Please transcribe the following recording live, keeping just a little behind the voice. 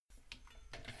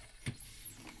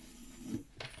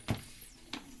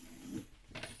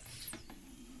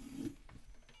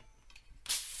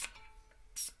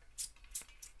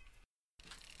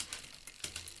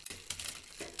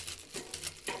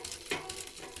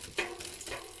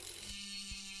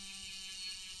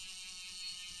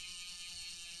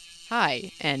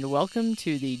Hi, and welcome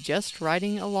to the Just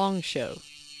Riding Along show.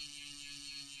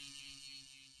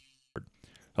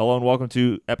 Hello and welcome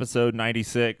to episode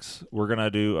 96. We're going to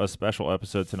do a special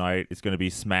episode tonight. It's going to be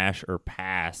Smash or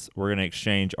Pass. We're going to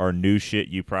exchange our new shit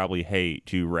you probably hate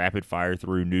to rapid fire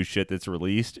through new shit that's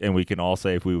released, and we can all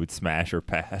say if we would smash or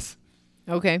pass.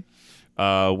 Okay.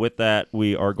 With that,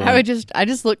 we are going... I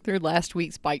just looked through last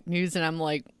week's bike news, and I'm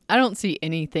like, I don't see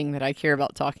anything that I care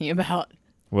about talking about.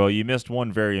 Well, you missed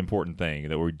one very important thing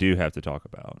that we do have to talk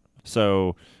about.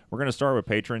 So we're going to start with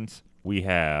patrons. We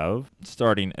have,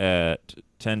 starting at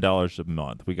 $10 a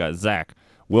month, we got Zach,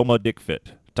 Wilma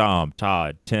Dickfit, Tom,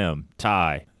 Todd, Tim,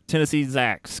 Ty, Tennessee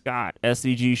Zach, Scott,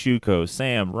 SCG Shuko,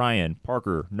 Sam, Ryan,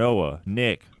 Parker, Noah,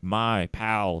 Nick, My,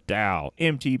 Pal, Dow,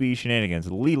 MTB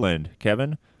Shenanigans, Leland,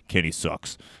 Kevin, Kenny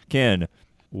Sucks, Ken,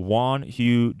 Juan,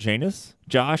 Hugh, Janus,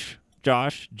 Josh,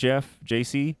 Jeff,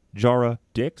 JC, Jara,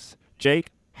 Dix,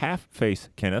 Jake, Half-Face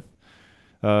Kenneth,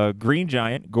 Green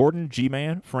Giant, Gordon,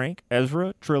 G-Man, Frank,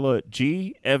 Ezra, Trilla,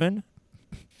 G, Evan,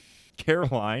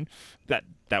 Caroline. That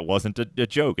wasn't a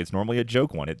joke. It's normally a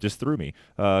joke one. It just threw me.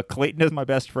 Clayton is my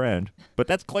best friend, but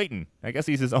that's Clayton. I guess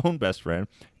he's his own best friend.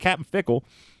 Captain Fickle,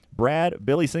 Brad,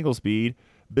 Billy Singlespeed,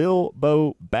 Bill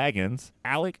Bo Baggins,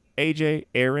 Alec, AJ,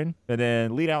 Aaron, and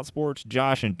then Lead Out Sports,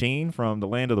 Josh and Dean from the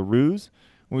Land of the Ruse.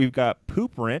 We've got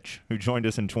Poop Wrench, who joined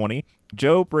us in 20,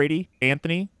 Joe, Brady,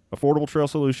 Anthony, Affordable Trail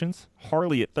Solutions,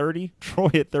 Harley at 30, Troy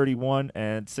at 31,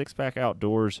 and Six Pack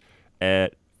Outdoors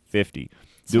at 50.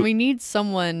 So we need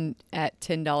someone at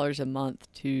 $10 a month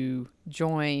to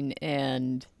join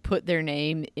and put their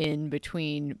name in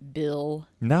between Bill,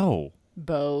 No.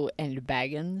 Bo, and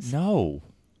Baggins. No.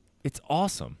 It's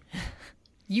awesome.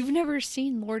 You've never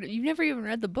seen you've never even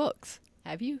read the books,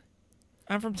 have you?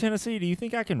 I'm from Tennessee. Do you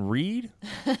think I can read?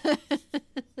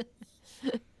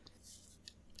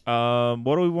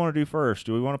 What do we want to do first?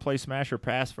 Do we want to play Smash or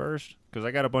Pass first? Because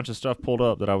I got a bunch of stuff pulled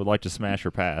up that I would like to smash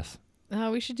or pass.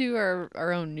 We should do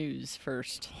our own news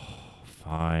first.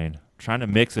 Fine. Trying to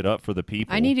mix it up for the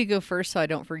people. I need to go first so I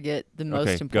don't forget the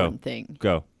most important thing.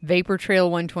 Go. Vapor Trail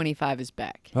 125 is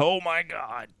back. Oh, my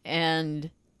God.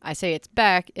 And I say it's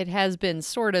back. It has been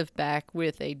sort of back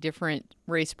with a different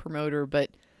race promoter,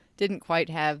 but didn't quite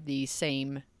have the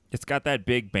same... It's got that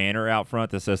big banner out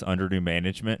front that says under new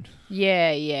management.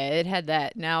 Yeah, it had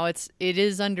that. Now it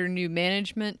is under new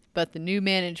management, but the new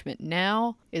management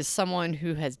now is someone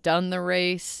who has done the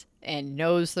race and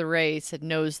knows the race and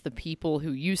knows the people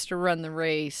who used to run the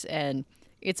race, and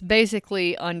it's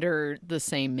basically under the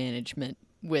same management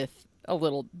with a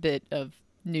little bit of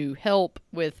new help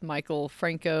with Michael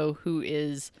Franco, who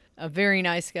is a very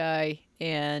nice guy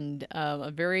and a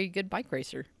very good bike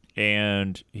racer.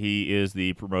 And he is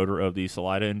the promoter of the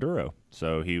Salida Enduro.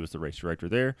 So he was the race director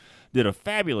there. Did a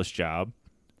fabulous job.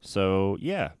 So,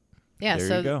 yeah. Yeah,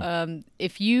 there you go.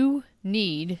 If you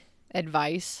need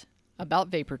advice about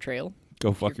Vapor Trail,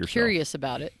 go fuck yourself. Curious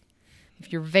about it,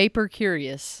 if you're vapor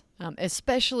curious,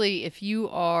 especially if you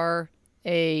are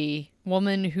a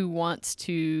woman who wants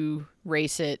to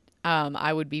race it,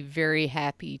 I would be very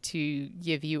happy to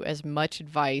give you as much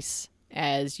advice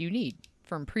as you need.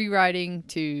 From pre-riding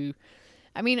to,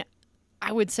 I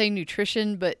would say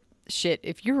nutrition, but shit,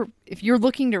 if you're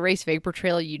looking to race Vapor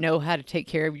Trail, you know how to take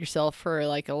care of yourself for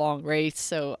like a long race.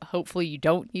 So hopefully you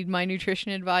don't need my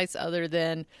nutrition advice other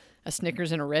than a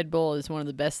Snickers and a Red Bull is one of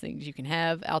the best things you can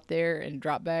have out there in a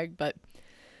drop bag. But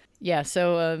yeah,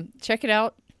 so check it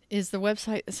out. Is the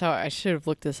website, so I should have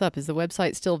looked this up. Is the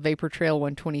website still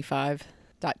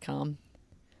vaportrail125.com?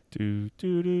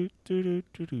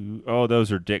 Oh, those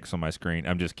are dicks on my screen.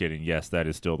 I'm just kidding. Yes, that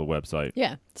is still the website.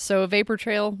 Yeah. So Vapor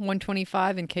Trail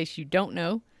 125, in case you don't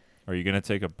know. Are you going to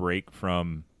take a break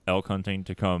from elk hunting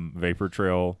to come Vapor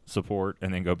Trail support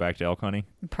and then go back to elk hunting?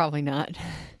 Probably not.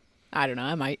 I don't know.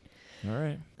 I might. All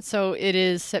right. So it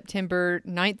is September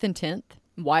 9th and 10th.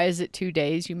 Why is it 2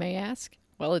 days, you may ask?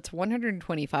 Well, it's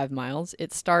 125 miles.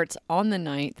 It starts on the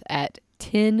 9th at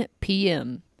 10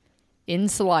 p.m. in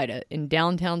Salida, in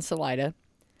downtown Salida,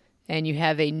 and you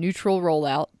have a neutral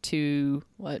rollout to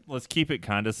what? Let's keep it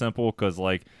kind of simple because,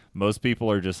 like, most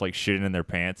people are just, like, shitting in their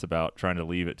pants about trying to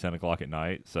leave at 10 o'clock at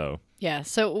night, so... Yeah,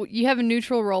 so you have a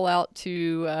neutral rollout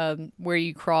to where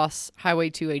you cross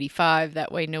Highway 285.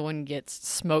 That way no one gets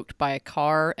smoked by a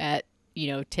car at,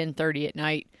 10:30 at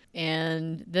night.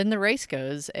 And then the race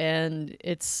goes, and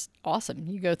it's awesome.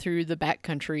 You go through the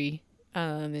backcountry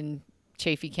in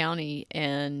Chaffee County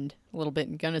and a little bit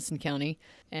in Gunnison County,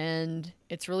 and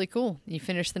it's really cool. You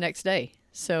finish the next day.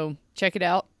 So check it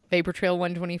out,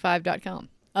 vaportrail125.com.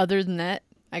 Other than that,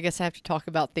 I guess I have to talk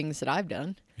about things that I've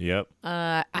done. Yep.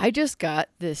 I just got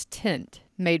this tent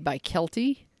made by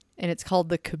Kelty, and it's called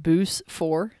the Caboose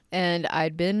 4. And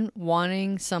I'd been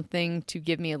wanting something to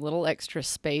give me a little extra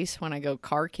space when I go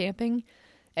car camping.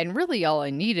 And really all I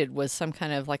needed was some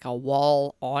kind of like a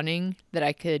wall awning that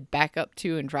I could back up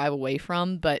to and drive away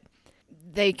from. But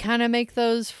they kind of make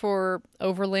those for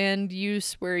overland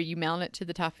use where you mount it to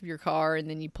the top of your car and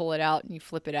then you pull it out and you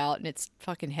flip it out, and it's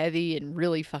fucking heavy and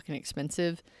really fucking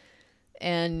expensive.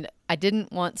 And I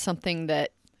didn't want something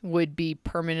that would be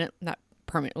not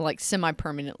permanent, like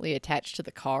semi-permanently attached to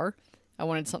the car. I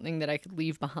wanted something that I could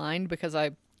leave behind because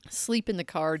I sleep in the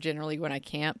car generally when I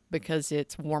camp because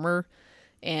it's warmer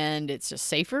and it's just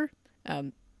safer.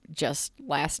 Just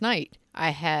last night,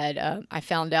 I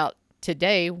found out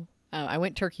today, I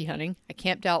went turkey hunting. I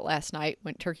camped out last night,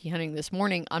 went turkey hunting this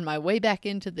morning. On my way back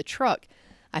into the truck,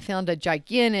 I found a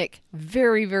gigantic,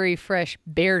 very, very fresh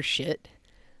bear shit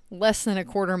less than a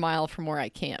quarter mile from where I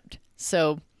camped.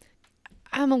 So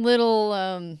I'm a little,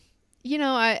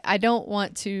 I don't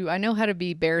want to, I know how to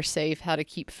be bear safe, how to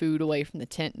keep food away from the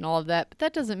tent and all of that, but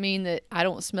that doesn't mean that I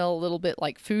don't smell a little bit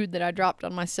like food that I dropped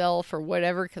on myself or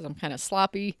whatever, because I'm kind of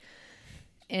sloppy.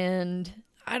 And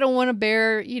I don't want a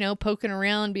bear, poking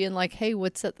around being like, hey,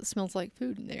 what's that smells like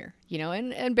food in there?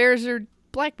 And bears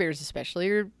black bears especially,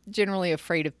 are generally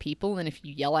afraid of people, and if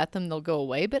you yell at them, they'll go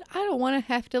away, but I don't want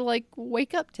to have to,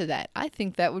 wake up to that. I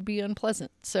think that would be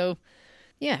unpleasant. So,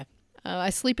 yeah, I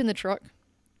sleep in the truck,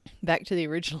 back to the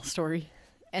original story,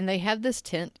 and they have this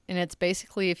tent, and it's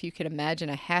basically, if you could imagine,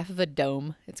 a half of a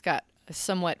dome. It's got a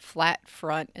somewhat flat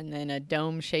front and then a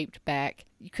dome-shaped back.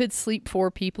 You could sleep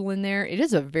 4 people in there. It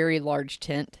is a very large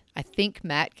tent. I think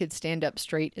Matt could stand up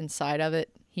straight inside of it.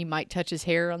 He might touch his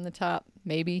hair on the top,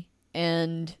 maybe.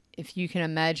 And if you can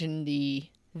imagine the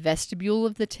vestibule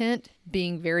of the tent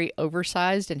being very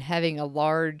oversized and having a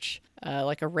large,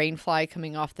 like a rainfly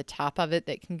coming off the top of it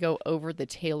that can go over the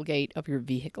tailgate of your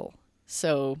vehicle.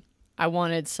 So I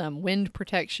wanted some wind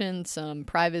protection, some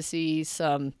privacy,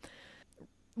 some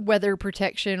weather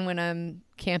protection when I'm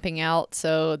camping out.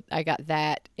 So I got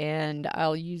that, and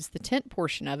I'll use the tent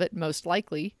portion of it most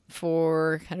likely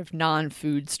for kind of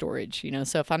non-food storage,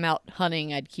 So if I'm out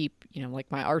hunting, I'd keep,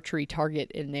 like my archery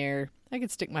target in there. I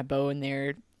could stick my bow in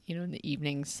there, in the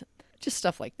evenings, just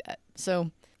stuff like that.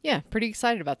 So yeah, pretty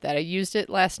excited about that. I used it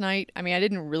last night. I mean, I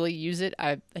didn't really use it.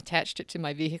 I attached it to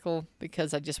my vehicle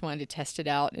because I just wanted to test it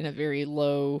out in a very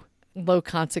low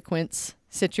consequence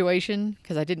situation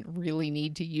because I didn't really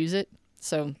need to use it.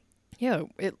 So yeah,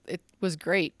 it was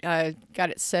great. I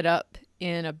got it set up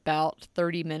in about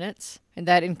 30 minutes, and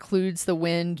that includes the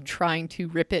wind trying to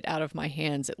rip it out of my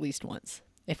hands at least once.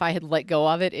 If I had let go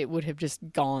of it, it would have just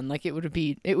gone. Like it would have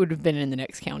been in the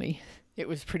next county. It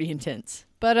was pretty intense.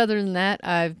 But other than that,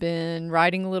 I've been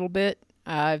riding a little bit.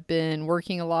 I've been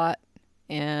working a lot,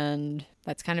 and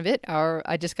that's kind of it.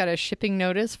 I just got a shipping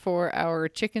notice for our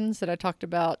chickens that I talked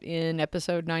about in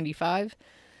episode 95.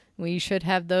 We should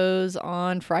have those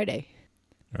on Friday.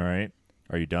 All right.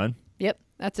 Are you done? Yep,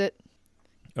 that's it.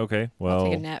 Okay, well. I'll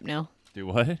take a nap now. Do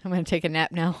what? I'm going to take a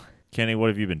nap now. Kenny, what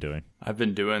have you been doing? I've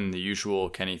been doing the usual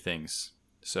Kenny things.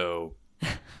 So,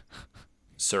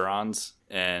 Surons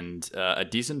and a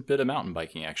decent bit of mountain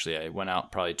biking, actually. I went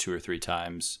out probably 2 or 3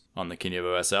 times on the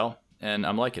Kenevo SL, and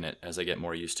I'm liking it as I get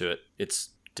more used to it. It's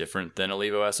different than a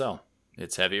Levo SL.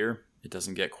 It's heavier. It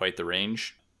doesn't get quite the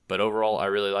range. But overall, I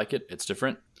really like it. It's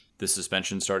different. The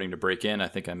suspension's starting to break in. I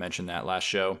think I mentioned that last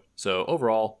show. So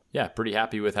overall, yeah, pretty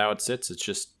happy with how it sits. It's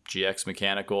just GX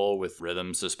mechanical with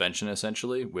rhythm suspension,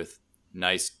 essentially, with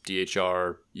nice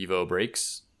DHR Evo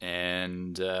brakes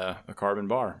and a carbon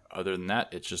bar. Other than that,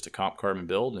 it's just a comp carbon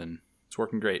build, and it's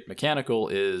working great. Mechanical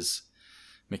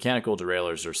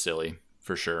derailleurs are silly,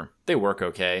 for sure. They work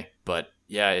okay, but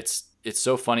yeah, it's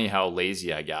so funny how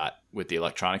lazy I got with the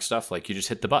electronic stuff. Like, you just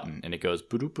hit the button and it goes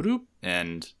boop boop,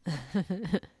 and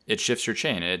it shifts your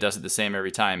chain, and it does it the same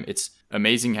every time. It's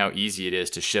amazing how easy it is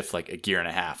to shift like a gear and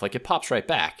a half. Like, it pops right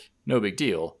back. No big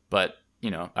deal. But,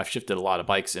 I've shifted a lot of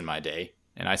bikes in my day,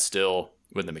 and I still,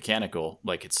 with the mechanical,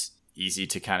 like, it's easy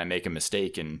to kind of make a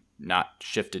mistake and not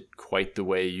shift it quite the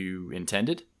way you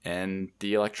intended. And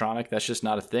the electronic, that's just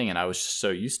not a thing. And I was just so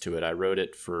used to it. I rode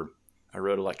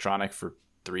electronic for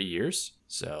 3 years.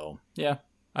 So yeah,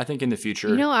 I think in the future,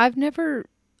 I've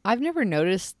never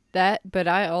noticed that, but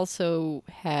I also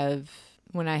have,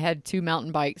 when I had 2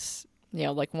 mountain bikes,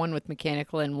 like one with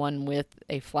mechanical and one with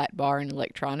a flat bar and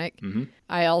electronic,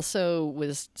 I also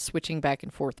was switching back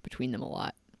and forth between them a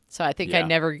lot. So I think I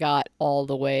never got all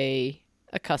the way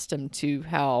accustomed to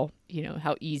how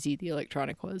easy the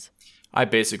electronic was. I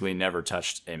basically never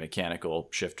touched a mechanical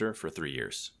shifter for 3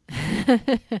 years.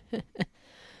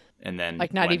 and then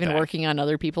Like not went even back. working on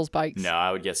other people's bikes? No,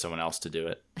 I would get someone else to do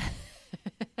it.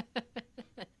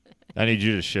 I need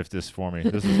you to shift this for me.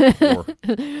 This is poor.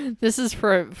 This is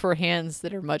for hands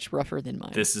that are much rougher than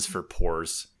mine. This is for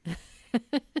pores.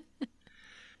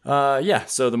 Yeah,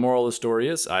 so the moral of the story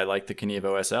is I like the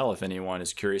Kenevo SL. If anyone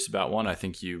is curious about one, I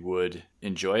think you would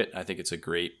enjoy it. I think it's a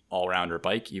great all-rounder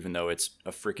bike, even though it's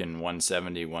a freaking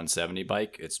 170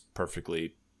 bike. It's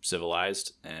perfectly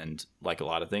civilized, and like a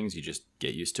lot of things, you just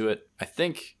get used to it. I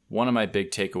think one of my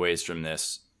big takeaways from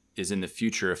this is in the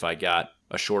future, if I got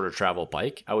a shorter travel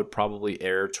bike, I would probably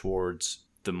err towards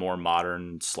the more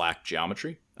modern slack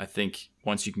geometry. I think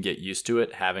once you can get used to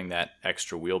it, having that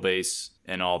extra wheelbase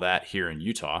and all that here in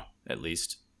Utah, at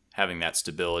least, having that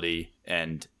stability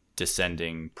and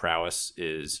descending prowess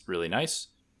is really nice.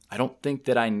 I don't think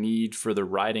that I need for the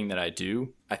riding that I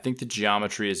do. I think the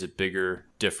geometry is a bigger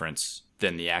difference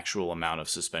than the actual amount of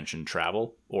suspension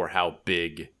travel or how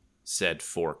big said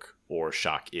fork or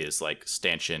shock is, like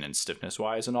stanchion and stiffness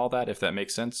wise and all that, if that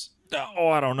makes sense. Oh,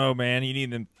 I don't know, man. You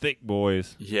need them thick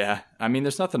boys. Yeah, I mean,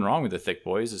 there's nothing wrong with the thick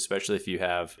boys, especially if you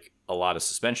have a lot of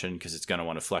suspension, because it's going to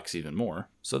want to flex even more.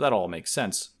 So that all makes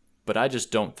sense. But I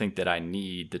just don't think that I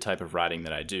need the type of riding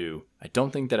that I do. I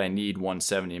don't think that I need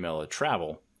 170 mil of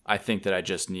travel. I think that I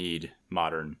just need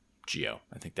modern geo.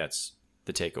 I think that's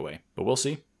the takeaway. But we'll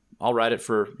see. I'll ride it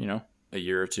for, a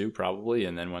year or two probably,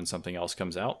 and then when something else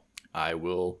comes out, I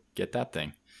will get that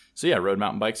thing. So yeah, road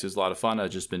mountain bikes is a lot of fun.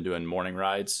 I've just been doing morning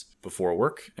rides before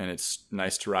work, and it's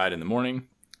nice to ride in the morning.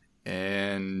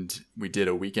 And we did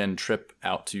a weekend trip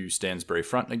out to Stansbury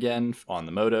Front again on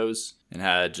the motos and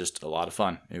had just a lot of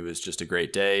fun. It was just a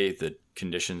great day. The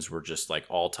conditions were just like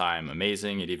all time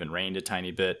amazing. It even rained a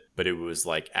tiny bit, but it was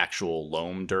like actual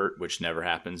loam dirt, which never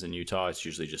happens in Utah. It's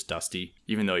usually just dusty,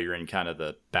 even though you're in kind of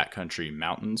the backcountry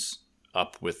mountains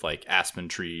up with like aspen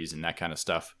trees and that kind of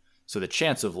stuff. So the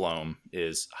chance of loam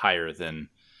is higher than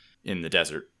in the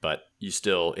desert, but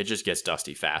it just gets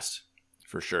dusty fast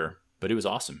for sure. But it was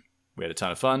awesome. We had a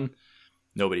ton of fun.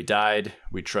 Nobody died.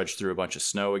 We trudged through a bunch of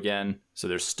snow again. So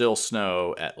there's still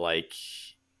snow at like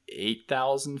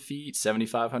 8,000 feet,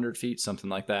 7,500 feet, something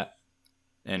like that.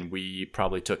 And we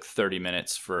probably took 30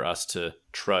 minutes for us to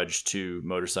trudge two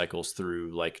motorcycles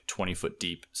through like 20-foot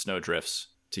deep snow drifts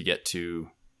to get to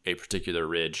a particular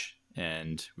ridge.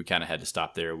 And we kind of had to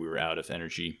stop there. We were out of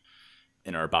energy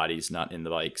in our bodies, not in the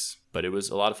bikes. But it was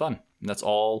a lot of fun. And that's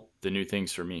all the new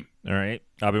things for me. All right.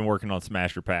 I've been working on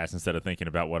Smash or Pass instead of thinking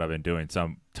about what I've been doing, so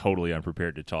I'm totally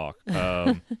unprepared to talk.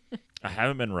 I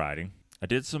haven't been riding. I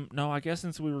guess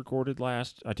since we recorded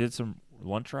last, I did some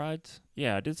lunch rides.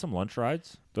 Yeah, I did some lunch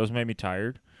rides. Those made me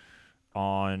tired.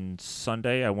 On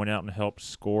Sunday, I went out and helped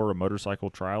score a motorcycle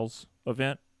trials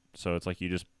event. So it's like you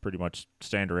just pretty much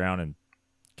stand around and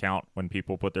count when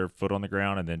people put their foot on the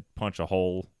ground and then punch a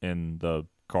hole in the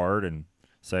card and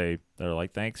they're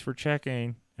like, thanks for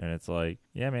checking. And it's like,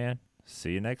 yeah, man,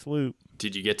 see you next loop.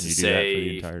 Did you get to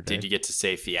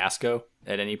say fiasco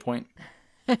at any point?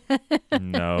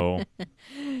 No.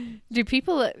 Do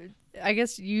people, I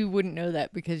guess you wouldn't know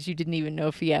that because you didn't even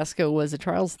know fiasco was a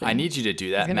trials thing. I need you to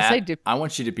do that, Matt. I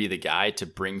want you to be the guy to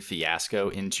bring fiasco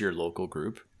into your local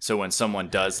group. So when someone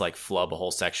does like flub a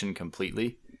whole section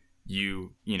completely,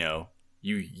 you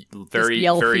very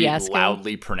fiasco.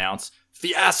 Loudly pronounce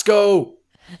fiasco.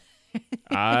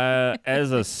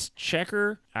 As a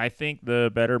checker, I think the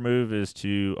better move is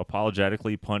to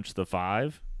apologetically punch the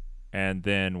 5, and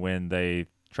then when they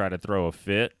try to throw a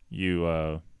fit,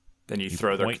 you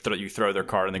throw their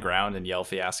card on the ground and yell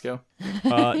fiasco.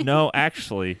 No,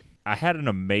 actually, I had an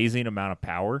amazing amount of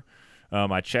power.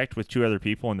 I checked with 2 other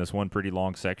people in this one pretty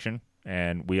long section,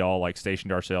 and we all like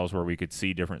stationed ourselves where we could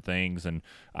see different things. And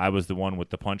I was the one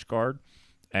with the punch card,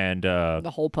 and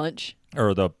the hole punch,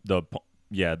 or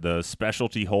the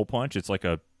specialty hole punch. It's like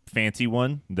a fancy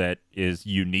one that is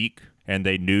unique, and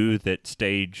they knew that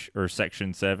stage or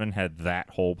section 7 had that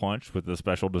hole punch with the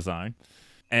special design.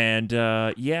 And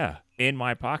in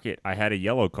my pocket, I had a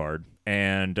yellow card,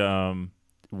 and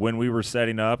when we were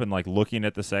setting up and like looking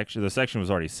at the section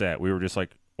was already set. We were just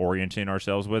like orienting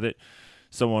ourselves with it.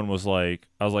 Someone was like,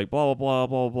 I was like, blah, blah,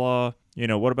 blah, blah,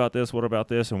 blah. What about this? What about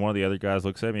this? And one of the other guys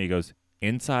looks at me. He goes,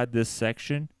 inside this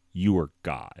section, you are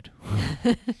God.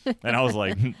 And I was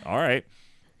like, all right.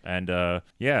 And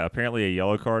apparently a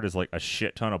yellow card is like a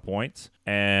shit ton of points.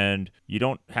 And you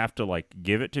don't have to like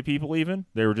give it to people even.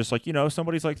 They were just like,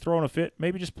 somebody's like throwing a fit.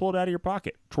 Maybe just pull it out of your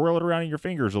pocket. Twirl it around in your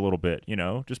fingers a little bit.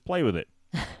 Just play with it.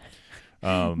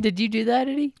 Did you do that,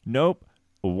 Eddie? Nope.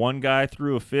 One guy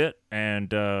threw a fit and...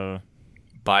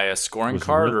 by a scoring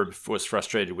card or was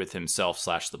frustrated with himself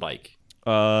 / the bike?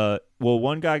 Well,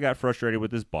 one guy got frustrated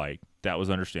with his bike. That was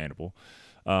understandable.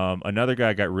 Another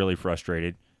guy got really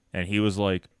frustrated, and he was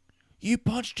like, "You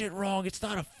punched it wrong. It's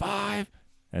not a 5."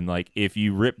 And like, if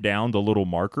you rip down the little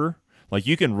marker, like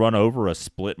you can run over a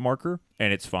split marker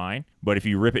and it's fine, but if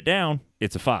you rip it down,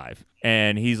 it's a 5.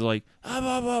 And he's like,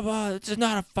 "It's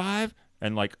not a 5."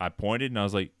 And like, I pointed and I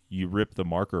was like, "You ripped the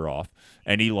marker off."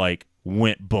 And he like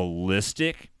went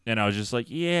ballistic, and I was just like,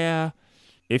 "Yeah,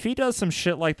 if he does some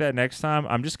shit like that next time,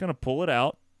 I'm just gonna pull it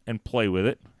out and play with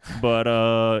it."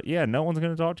 But yeah, no one's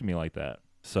gonna talk to me like that.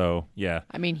 So yeah,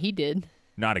 I mean, he did.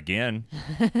 not again.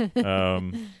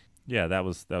 Yeah, that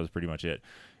was pretty much it.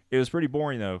 It was pretty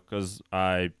boring though, because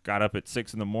I got up at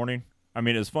 6 in the morning. I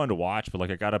mean, it was fun to watch, but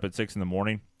like I got up at 6 in the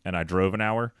morning and I drove an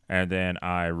hour, and then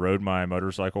I rode my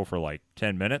motorcycle for like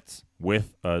 10 minutes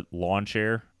with a lawn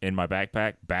chair in my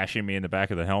backpack, bashing me in the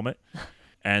back of the helmet.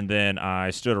 And then I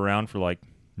stood around for like,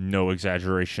 no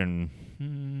exaggeration,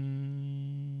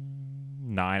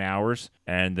 9 hours.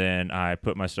 And then I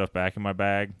put my stuff back in my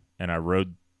bag and I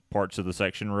rode parts of the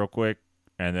section real quick.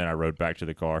 And then I rode back to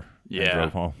the car and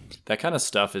drove home. That kind of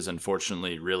stuff is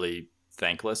unfortunately really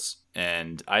thankless.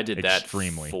 And I did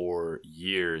Extremely. that for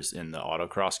years in the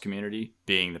autocross community,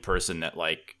 being the person that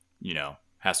like, you know,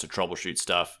 has to troubleshoot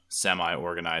stuff,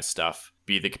 semi-organize stuff,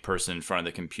 be the person in front of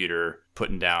the computer,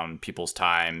 putting down people's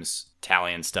times,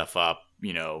 tallying stuff up,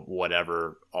 you know,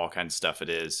 whatever, all kinds of stuff it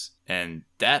is. And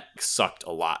that sucked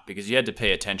a lot because you had to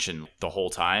pay attention the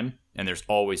whole time. And there's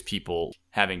always people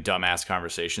having dumbass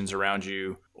conversations around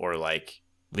you, or like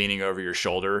leaning over your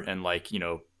shoulder and like, you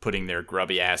know, putting their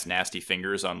grubby ass nasty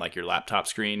fingers on like your laptop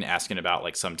screen, asking about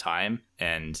like some time.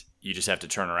 And you just have to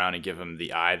turn around and give them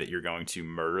the eye that you're going to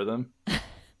murder them.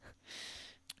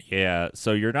 Yeah,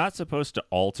 so you're not supposed to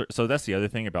alter. So that's the other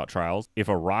thing about trials. If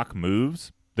a rock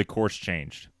moves, the course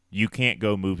changed. You can't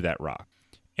go move that rock.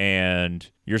 And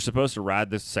you're supposed to ride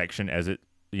this section as it,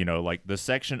 you know, like the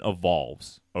section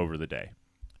evolves over the day.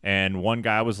 And one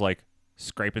guy was like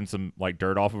scraping some like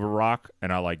dirt off of a rock,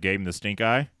 and I like gave him the stink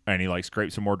eye, and he like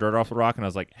scraped some more dirt off the rock, and I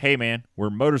was like, "Hey man, we're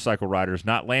motorcycle riders,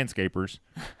 not landscapers."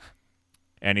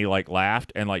 And he like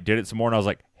laughed and like did it some more, and I was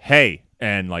like, "Hey,"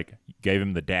 and like gave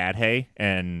him the dad hey,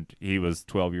 and he was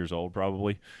 12 years old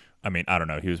probably. I mean, I don't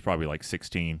know, he was probably like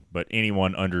 16, but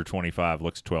anyone under 25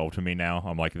 looks 12 to me now.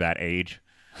 I'm like that age.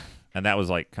 And that was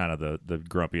like kind of the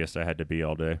grumpiest I had to be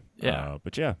all day. Yeah.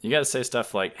 But yeah. You got to say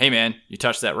stuff like, "Hey man, you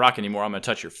touch that rock anymore, I'm going to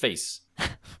touch your face."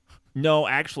 No,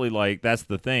 actually, like that's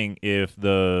the thing. If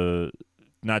not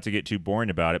to get too boring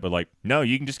about it, but like, no,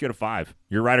 you can just get a 5.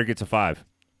 Your rider gets a 5.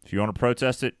 If you want to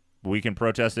protest it, we can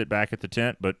protest it back at the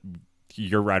tent, but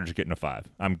your rider's getting a 5.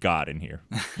 I'm God in here.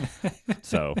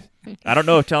 So I don't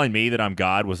know if telling me that I'm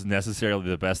God was necessarily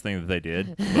the best thing that they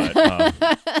did,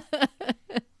 but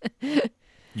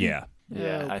yeah.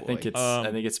 Yeah, Oh, I think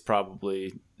boy. it's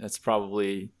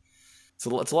probably it's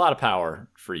a lot of power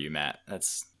for you, Matt.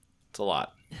 It's a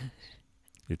lot.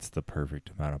 It's the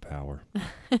perfect amount of power.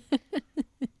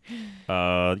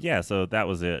 Yeah, so that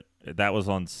was it. That was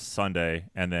on Sunday,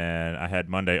 and then I had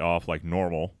Monday off like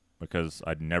normal because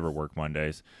I'd never work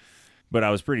Mondays. But I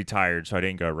was pretty tired, so I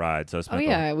didn't go ride. So I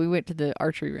spent We went to the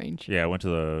archery range. I went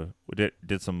to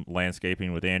did some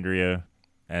landscaping with Andrea,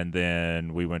 and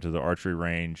then we went to the archery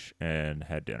range and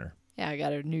had dinner. Yeah, I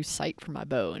got a new sight for my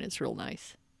bow, and it's real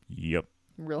nice. Yep.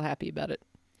 I'm real happy about it.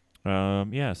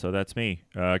 Yeah, so that's me.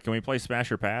 Can we play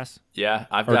Smash or Pass? Yeah,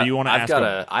 I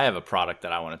have a product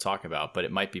that I want to talk about, but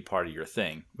it might be part of your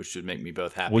thing, which would make me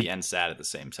both happy and sad at the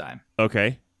same time.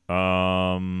 Okay.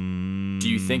 Do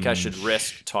you think I should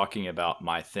risk talking about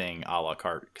my thing a la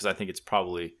carte? Because I think it's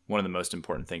probably one of the most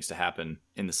important things to happen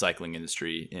in the cycling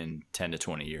industry in 10 to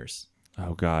 20 years.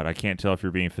 Oh, God. I can't tell if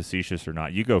you're being facetious or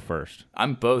not. You go first.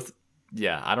 I'm both.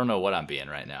 Yeah, I don't know what I'm being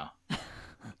right now.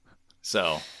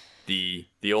 So the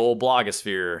old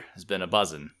blogosphere has been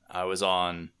a-buzzing. I was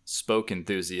on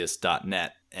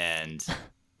spokeenthusiast.net, and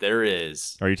there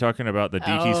is... Are you talking about the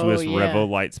DT Swiss yeah.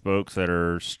 Revolite spokes that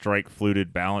are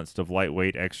strike-fluted, balanced of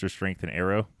lightweight, extra strength, and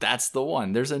aero? That's the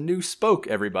one. There's a new spoke,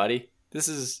 everybody. This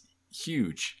is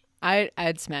huge.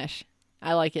 I'd smash.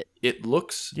 I like it. It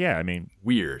looks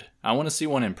weird. I want to see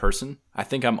one in person. I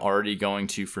think I'm already going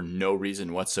to, for no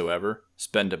reason whatsoever,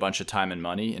 spend a bunch of time and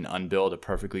money and unbuild a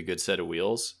perfectly good set of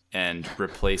wheels and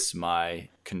replace my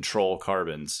control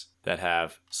carbons that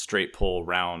have straight pull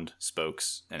round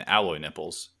spokes and alloy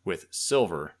nipples with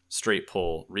silver straight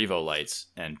pull Revolites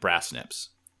and brass nips.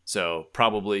 So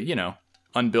probably,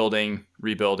 unbuilding,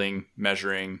 rebuilding,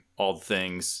 measuring, all the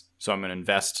things. So I'm going to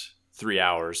invest 3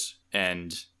 hours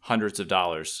and hundreds of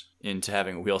dollars into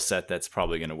having a wheel set that's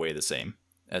probably going to weigh the same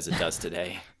as it does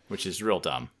today, which is real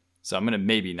dumb. So I'm going to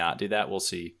maybe not do that. We'll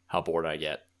see how bored I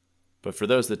get. But for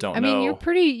those that don't know...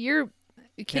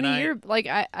 Kenny, you're like,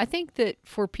 I think that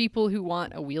for people who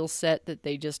want a wheel set that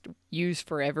they just use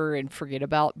forever and forget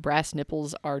about, brass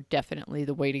nipples are definitely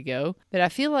the way to go. But I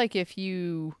feel like if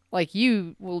you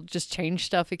will just change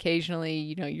stuff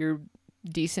occasionally, you're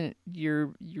decent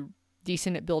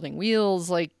at building wheels,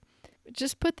 like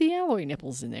just put the alloy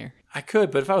nipples in there. I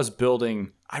could, but if I was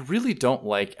building, I really don't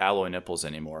like alloy nipples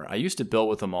anymore. I used to build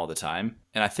with them all the time,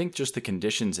 and I think just the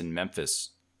conditions in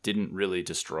Memphis didn't really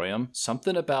destroy them.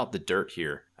 Something about the dirt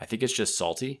here, I think it's just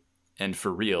salty, and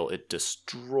for real, it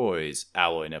destroys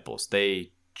alloy nipples.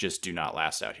 They just do not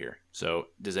last out here. So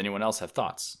does anyone else have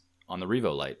thoughts on the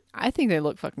Revolite? I think they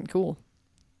look fucking cool.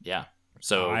 Yeah.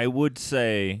 So I would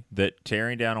say that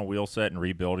tearing down a wheel set and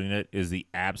rebuilding it is the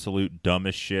absolute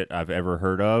dumbest shit I've ever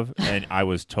heard of. And I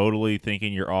was totally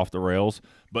thinking you're off the rails.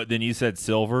 But then you said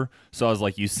silver. So I was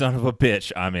like, you son of a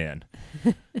bitch, I'm in.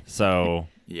 So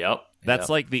Yep. That's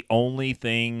like the only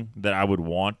thing that I would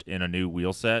want in a new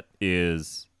wheel set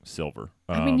is silver.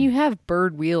 I mean, you have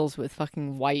bird wheels with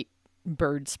fucking white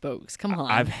bird spokes. Come on.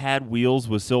 I've had wheels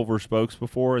with silver spokes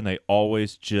before, and they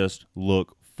always just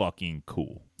look fucking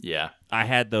cool. Yeah. I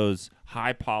had those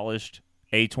high-polished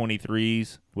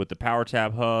A23s with the power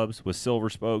tab hubs with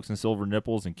silver spokes and silver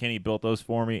nipples, and Kenny built those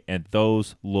for me, and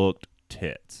those looked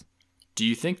tits. Do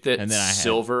you think that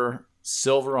silver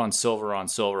on silver on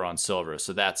silver on silver,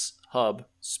 so that's hub,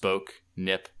 spoke,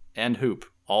 nip, and hoop,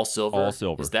 all silver? All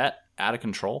silver. Is that out of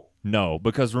control? No,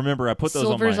 because remember, I put those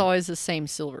on my... Silver's always the same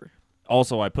silver.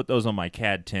 Also, I put those on my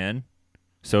CAD 10,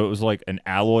 so it was like an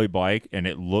alloy bike, and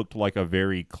it looked like a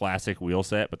very classic wheel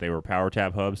set, but they were power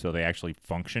tab hubs, so they actually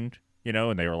functioned,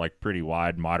 and they were like pretty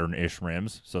wide, modern-ish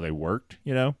rims, so they worked,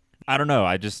 I don't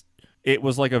know, it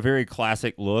was like a very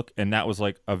classic look, and that was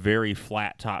like a very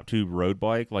flat top tube road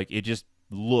bike. Like, it just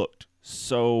looked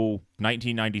so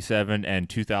 1997 and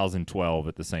 2012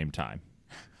 at the same time.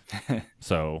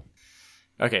 So...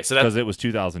 Okay, so because it was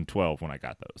 2012 when I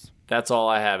got those. That's all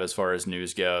I have as far as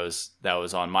news goes. That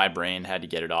was on my brain. Had to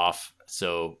get it off.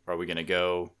 So are we gonna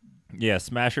go? Yeah,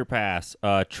 smash or pass.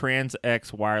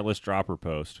 TransX wireless dropper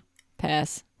post.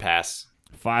 Pass. $500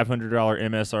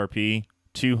 MSRP.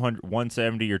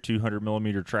 170 or 200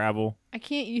 millimeter travel. I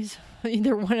can't use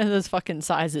either one of those fucking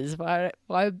sizes. Why?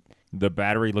 The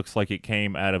battery looks like it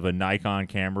came out of a Nikon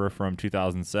camera from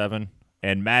 2007,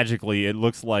 and magically it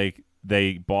looks like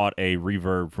they bought a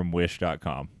reverb from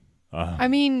wish.com. I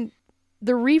mean,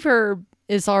 the reverb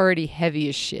is already heavy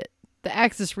as shit. The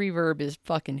Axis reverb is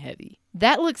fucking heavy.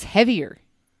 That looks heavier.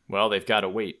 Well, they've got to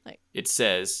wait. It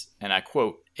says, and I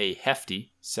quote, a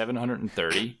hefty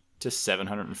 730 to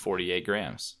 748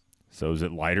 grams. So is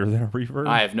it lighter than a reverb?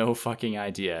 I have no fucking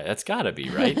idea. That's got to be,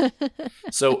 right?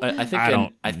 So I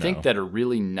think that a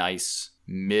really nice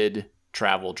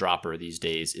mid-travel dropper these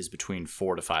days is between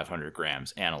 400 to 500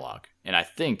 grams analog. And I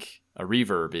think a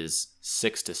reverb is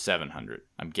 600 to 700,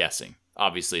 I'm guessing.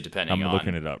 Obviously, I'm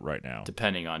looking it up right now.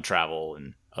 Depending on travel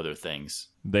and other things.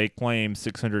 They claim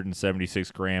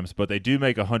 676 grams, but they do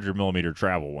make a 100 millimeter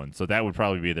travel one, so that would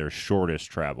probably be their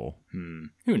shortest travel.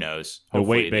 Who knows? The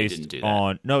Hopefully weight based they didn't do that.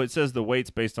 on... No, it says the weight's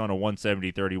based on a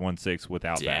 170/31.6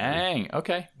 without battery. Dang,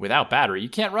 okay. Without battery. You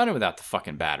can't run it without the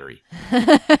fucking battery.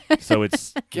 So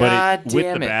it's... God with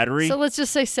damn the it. battery... So let's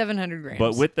just say 700 grams.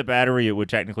 But with the battery, it would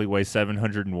technically weigh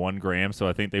 701 grams, so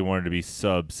I think they wanted to be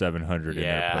sub 700 in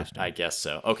their posting. I guess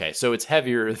so. Okay, so it's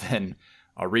heavier than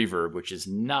a reverb, which is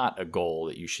not a goal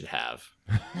that you should have.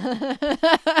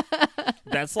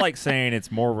 That's like saying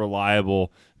it's more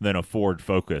reliable than a Ford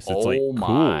Focus. It's oh like, cool.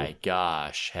 My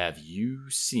gosh, have you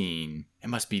seen... It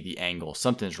must be the angle.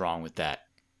 Something's wrong with that.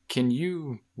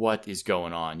 What is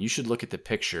going on? You should look at the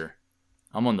picture.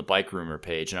 I'm on the Bike Rumor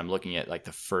page, and I'm looking at like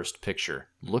the first picture.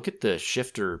 Look at the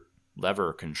shifter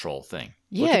lever control thing.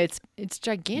 Yeah, it's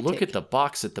gigantic. Look at the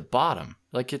box at the bottom.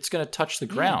 Like it's going to touch the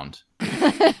ground.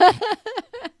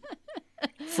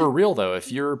 For real, though,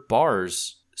 if your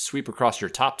bars sweep across your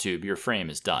top tube, your frame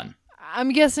is done. I'm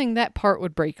guessing that part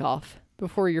would break off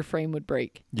before your frame would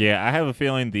break. Yeah, I have a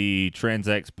feeling the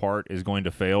TransX part is going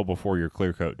to fail before your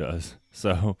clear coat does.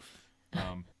 So,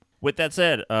 with that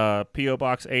said, P.O.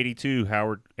 Box 82,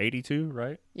 Howard, 82,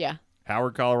 right? Yeah.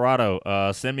 Howard,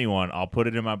 Colorado. Send me one. I'll put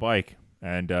it in my bike,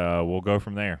 and we'll go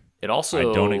from there. It also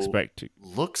I don't expect to.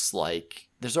 Looks like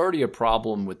there's already a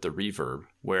problem with the reverb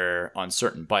where on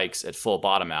certain bikes at full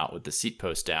bottom out with the seat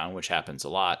post down, which happens a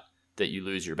lot, that you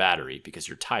lose your battery because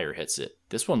your tire hits it.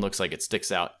 This one looks like it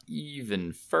sticks out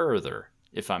even further,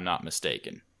 if I'm not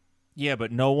mistaken. Yeah,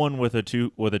 but no one with a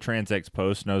TransX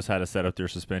post knows how to set up their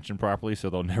suspension properly, so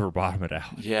they'll never bottom it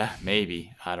out. Yeah,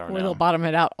 maybe. I don't Or know. they'll bottom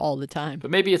it out all the time.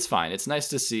 But maybe it's fine. It's nice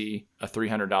to see a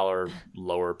 $300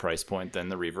 lower price point than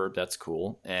the Reverb. That's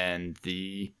cool. And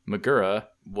the Magura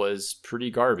was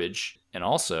pretty garbage. And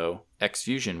also, X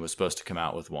Fusion was supposed to come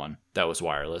out with one that was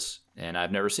wireless, and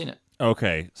I've never seen it.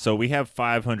 Okay, so we have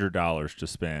 $500 to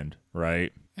spend,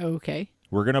 right? Okay.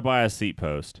 We're going to buy a seat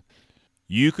post.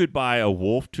 You could buy a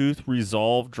Wolftooth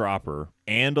Resolve dropper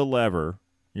and a lever.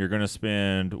 You're going to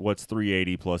spend, what's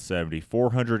 $380 plus $70?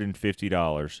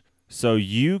 $450. So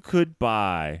you could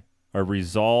buy a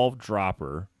Resolve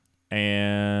dropper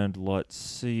and let's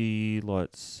see.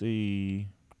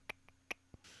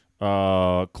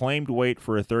 Claimed weight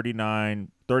for a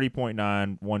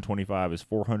 30.9 125 is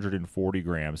 440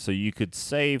 grams. So you could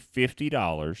save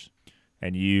 $50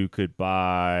 and you could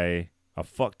buy a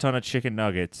fuck ton of chicken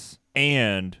nuggets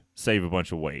and save a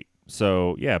bunch of weight.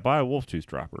 So yeah, buy a Wolftooth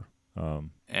dropper. And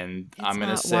It's I'm gonna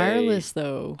not say wireless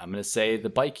though. I'm gonna say the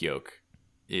bike yoke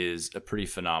is a pretty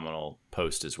phenomenal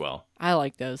post as well. I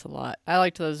like those a lot. I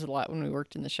liked those a lot when we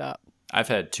worked in the shop. I've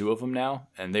had 2 of them now,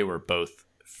 and they were both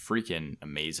freaking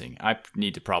amazing. I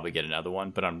need to probably get another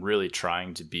one, but I'm really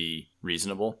trying to be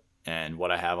reasonable. And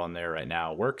what I have on there right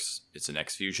now works. It's an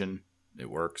X Fusion. It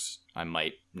works. I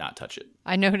might not touch it.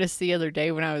 I noticed the other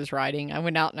day when I was riding, I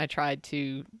went out and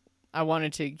I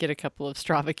wanted to get a couple of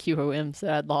Strava QOMs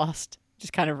that I'd lost,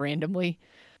 just kind of randomly.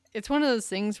 It's one of those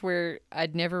things where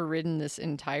I'd never ridden this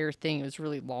entire thing. It was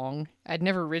really long. I'd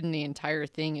never ridden the entire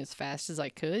thing as fast as I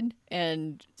could.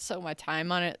 And so my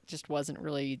time on it just wasn't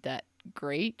really that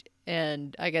great.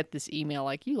 And I got this email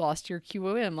like, you lost your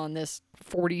QOM on this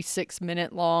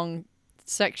 46-minute long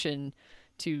section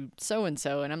to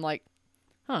so-and-so. And I'm like,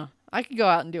 I could go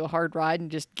out and do a hard ride and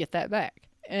just get that back.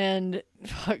 And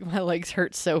fuck, my legs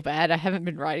hurt so bad. I haven't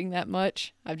been riding that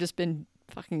much. I've just been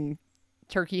fucking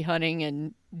turkey hunting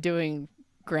and doing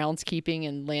groundskeeping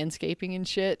and landscaping and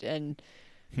shit. And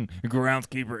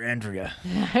Groundskeeper Andrea.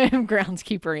 I am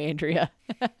groundskeeper Andrea.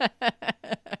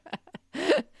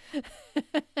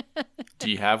 Do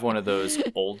you have one of those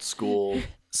old school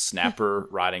snapper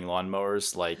riding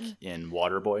lawnmowers like in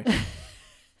Waterboy?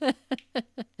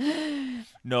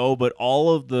 No, but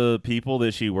all of the people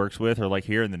that she works with are like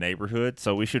here in the neighborhood,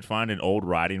 so we should find an old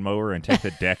riding mower and take the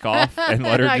deck off and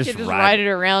let her I just could just ride. ride it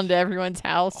around to everyone's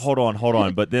house. Hold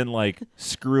on, but then like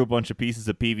screw a bunch of pieces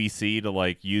of PVC to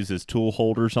like use as tool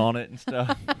holders on it and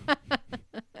stuff.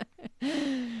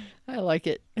 I like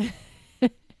it.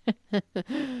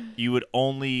 You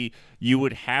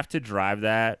would have to drive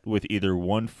that with either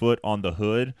one foot on the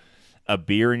hood, a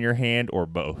beer in your hand, or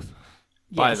both.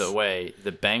 By Yes. the way,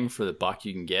 the bang for the buck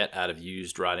you can get out of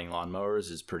used riding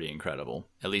lawnmowers is pretty incredible,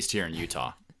 at least here in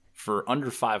Utah. For under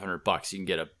 $500, you can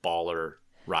get a baller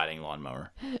riding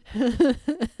lawnmower.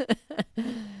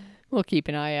 We'll keep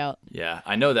an eye out. Yeah,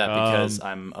 I know that because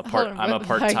I'm a Hold on, I'm a what-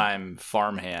 part-time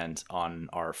farmhand on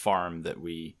our farm that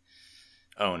we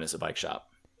own as a bike shop.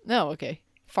 No, okay.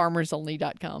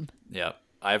 Farmersonly.com. Yeah,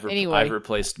 Anyway. I've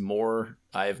replaced more.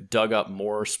 I've dug up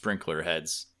more sprinkler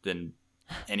heads than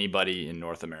anybody in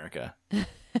North America.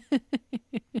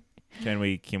 Can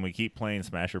we keep playing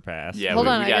Smash or Pass? Yeah, Hold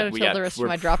we, on, we I got, gotta we tell got, the rest of we're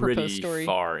my dropper pretty post story.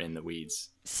 far in the weeds.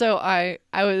 So I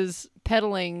was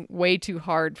pedaling way too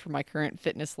hard for my current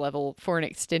fitness level for an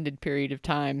extended period of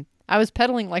time. I was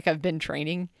pedaling like I've been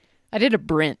training. I did a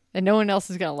Brent, and no one else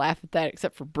is going to laugh at that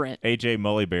except for Brent. AJ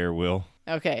Mullybear will.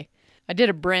 Okay. I did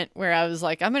a Brent where I was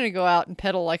like, I'm going to go out and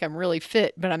pedal like I'm really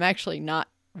fit, but I'm actually not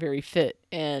very fit.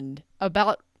 And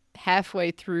about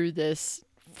halfway through this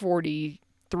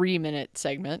 43-minute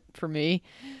segment for me,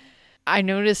 I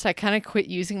noticed I kind of quit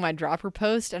using my dropper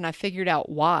post, and I figured out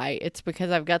why. It's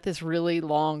because I've got this really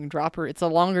long dropper. It's a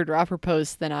longer dropper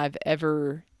post than I've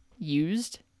ever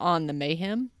used on the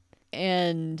Mayhem.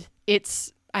 And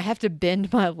I have to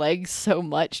bend my legs so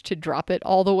much to drop it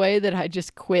all the way that I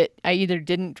just quit. I either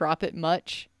didn't drop it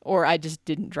much or I just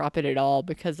didn't drop it at all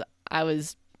because I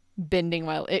was bending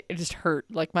it just hurt.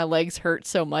 Like my legs hurt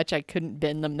so much I couldn't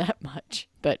bend them that much.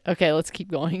 But okay, let's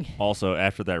keep going. Also,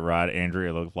 after that ride,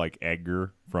 Andrea looked like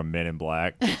Edgar from Men in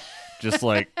Black. Just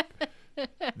like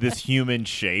this human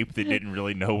shape that didn't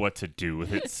really know what to do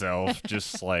with itself.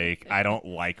 Just like, I don't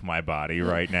like my body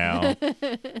right now.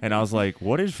 And I was like,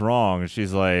 what is wrong? And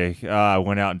she's like, I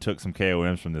went out and took some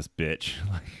KOMs from this bitch.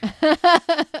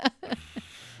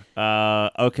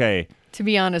 Okay. To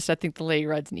be honest, I think the lady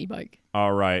rides an e-bike.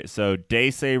 All right, so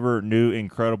Daysaver new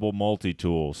incredible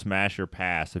multi-tool, Smash or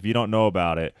Pass. If you don't know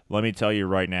about it, let me tell you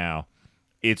right now.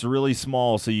 It's really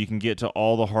small, so you can get to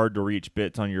all the hard-to-reach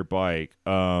bits on your bike.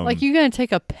 Like you're gonna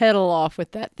take a pedal off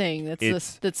with that thing.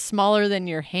 That's smaller than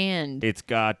your hand. It's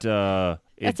got.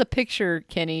 That's a picture,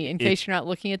 Kenny. In case you're not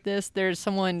looking at this, there's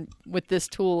someone with this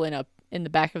tool in the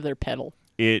back of their pedal.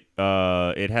 It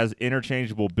has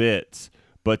interchangeable bits,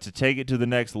 but to take it to the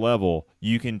next level,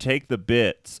 you can take the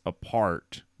bits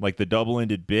apart, like the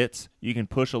double-ended bits. You can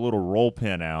push a little roll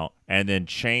pin out and then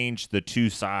change the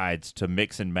two sides to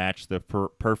mix and match the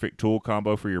perfect tool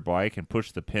combo for your bike and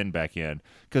push the pin back in.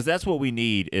 Because that's what we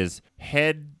need is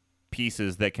head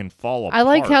pieces that can fall apart. I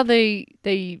like how they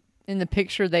in the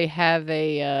picture they have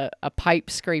a pipe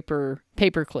scraper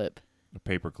paperclip. A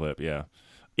paperclip, yeah.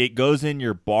 It goes in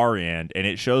your bar end, and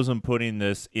it shows them putting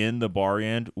this in the bar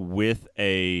end with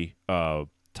a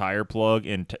tire plug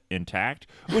intact,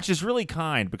 which is really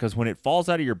kind because when it falls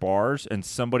out of your bars and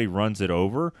somebody runs it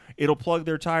over, it'll plug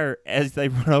their tire as they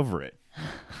run over it.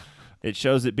 It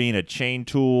shows it being a chain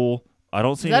tool. I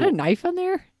don't see. Is that a knife on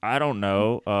there? I don't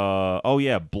know. Oh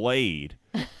yeah, blade.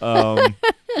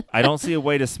 I don't see a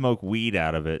way to smoke weed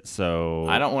out of it, so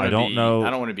I don't want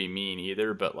know. to be mean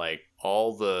either, but like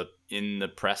all the in the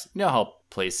press, you know how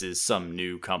places, some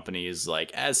new companies like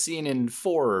as seen in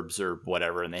Forbes or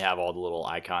whatever, and they have all the little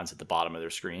icons at the bottom of their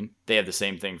screen. They have the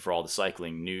same thing for all the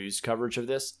cycling news coverage of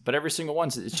this, but every single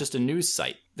one's it's just a news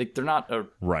site. Like they're not a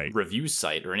review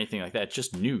site or anything like that. It's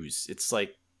just news. It's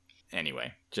like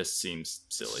anyway, just seems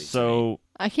silly. So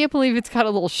I can't believe it's got a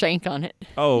little shank on it.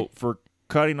 Oh, for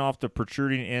cutting off the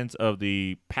protruding ends of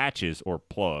the patches or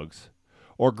plugs,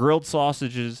 or grilled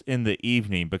sausages in the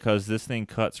evening because this thing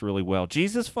cuts really well.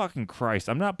 Jesus fucking Christ,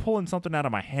 I'm not pulling something out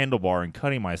of my handlebar and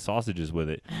cutting my sausages with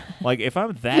it. Like, if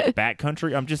I'm that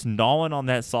backcountry, I'm just gnawing on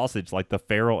that sausage like the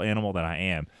feral animal that I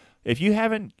am. If you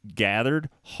haven't gathered,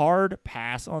 hard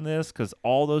pass on this because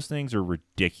all those things are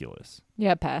ridiculous.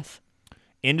 Yeah, pass.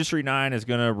 Industry 9 is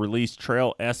going to release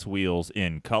Trail S wheels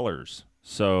in colors.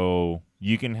 So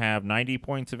you can have 90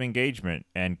 points of engagement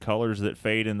and colors that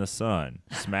fade in the sun.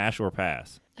 Smash or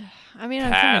pass? I mean,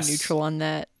 I'm kind of neutral on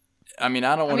that. I mean,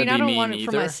 I don't want to be mean either. I don't want it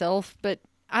for myself, but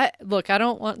I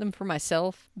don't want them for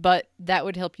myself, but that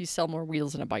would help you sell more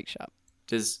wheels in a bike shop.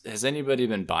 Has anybody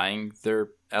been buying their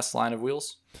S line of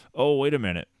wheels? Oh, wait a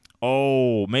minute.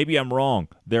 Oh, maybe I'm wrong.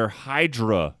 They're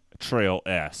Hydra Trail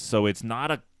S, so it's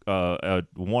not a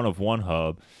one-of-one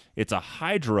hub. It's a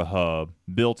Hydra hub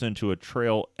built into a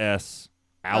Trail S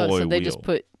alloy so they wheel. Just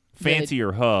put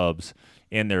fancier hubs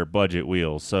in their budget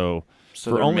wheels. So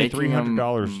for only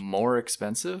 $300 more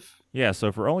expensive? Yeah,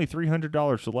 so for only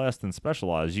 $300 less than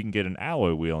Specialized, you can get an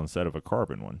alloy wheel instead of a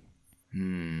carbon one.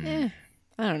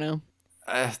 I don't know.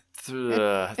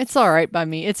 It's all right by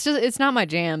me. It's not my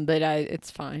jam, but it's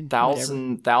fine.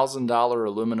 $1,000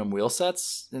 aluminum wheel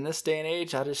sets in this day and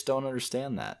age? I just don't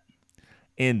understand that.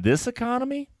 In this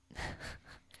economy?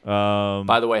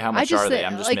 By the way, how much are they?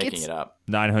 I'm just making it up.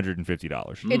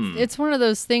 $950. It's one of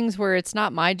those things where it's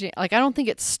not my jam. Like, I don't think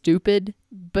it's stupid,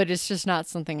 but it's just not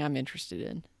something I'm interested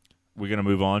in. We're going to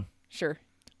move on? Sure.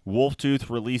 Wolftooth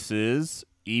releases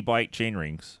e-bike chain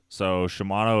rings. So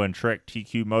Shimano and Trek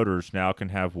TQ motors now can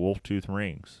have Wolftooth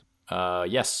rings.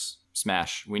 Yes.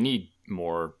 Smash. We need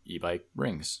more e-bike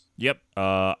rings. Yep.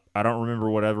 I don't remember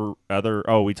whatever other...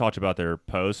 Oh, we talked about their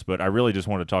posts, but I really just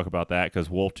want to talk about that because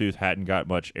Wolftooth hadn't got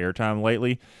much airtime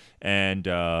lately. And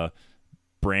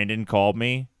Brandon called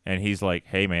me, and he's like,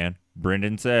 hey, man,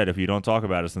 Brendan said if you don't talk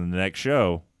about us in the next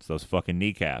show, it's those fucking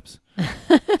kneecaps.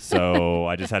 So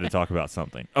I just had to talk about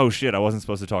something. Oh, shit, I wasn't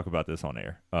supposed to talk about this on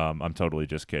air. I'm totally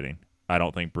just kidding. I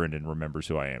don't think Brendan remembers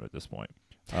who I am at this point.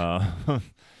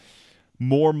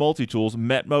 More multi-tools,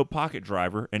 MetMo Pocket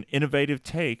Driver, an innovative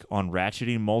take on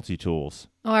ratcheting multi-tools.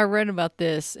 Oh, I read about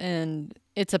this, and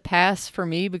it's a pass for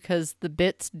me because the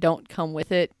bits don't come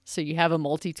with it, so you have a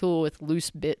multi-tool with loose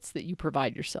bits that you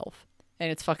provide yourself,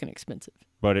 and it's fucking expensive.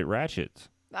 But it ratchets.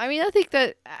 I mean, I think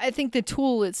the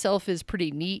tool itself is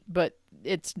pretty neat, but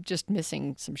it's just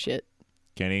missing some shit.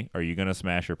 Kenny, are you going to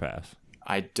smash or pass?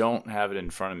 I don't have it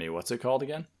in front of me. What's it called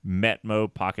again?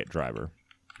 MetMo Pocket Driver.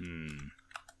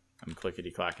 I'm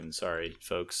clickety-clacking. Sorry,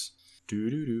 folks.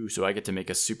 Do-do-do. So I get to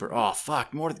make a super... Oh,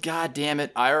 fuck. God damn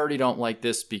it. I already don't like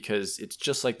this because it's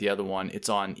just like the other one. It's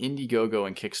on Indiegogo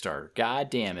and Kickstarter. God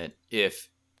damn it. If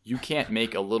you can't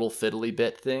make a little fiddly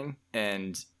bit thing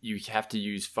and you have to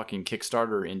use fucking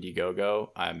Kickstarter or Indiegogo,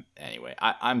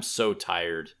 I'm so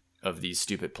tired of these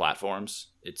stupid platforms.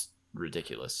 It's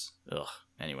ridiculous. Ugh.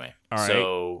 Anyway. All right.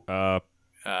 So...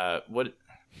 what...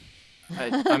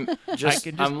 I'm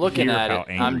looking at it.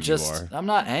 I'm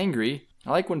not angry.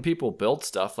 I like when people build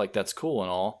stuff, like that's cool and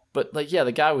all. But like, yeah,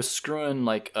 the guy was screwing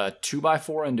like a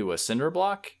 2x4 into a cinder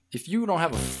block. If you don't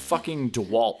have a fucking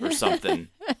DeWalt or something,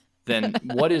 then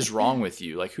what is wrong with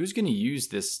you? Like, who's going to use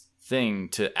this thing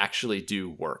to actually do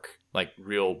work, like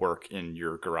real work in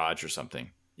your garage or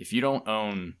something? If you don't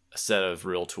own a set of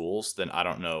real tools, then I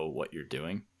don't know what you're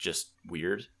doing. Just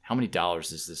weird. How many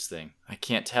dollars is this thing? I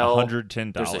can't tell.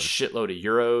 $110. There's a shitload of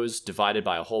euros divided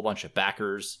by a whole bunch of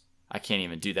backers. I can't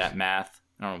even do that math.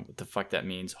 I don't know what the fuck that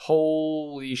means.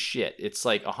 Holy shit. It's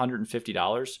like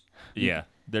 $150. Yeah.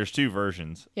 There's 2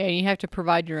 versions. Yeah, you have to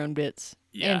provide your own bits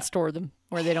Yeah. and store them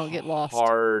where they don't get lost.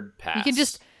 Hard pass. You can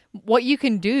what you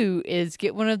can do is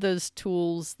get one of those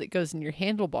tools that goes in your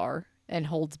handlebar and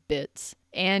holds bits.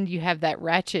 And you have that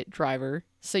ratchet driver,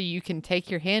 so you can take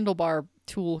your handlebar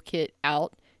toolkit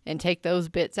out and take those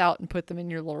bits out and put them in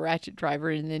your little ratchet driver,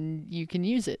 and then you can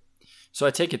use it. So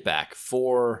I take it back.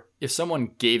 If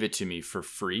someone gave it to me for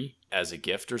free as a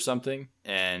gift or something,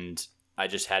 and I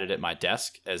just had it at my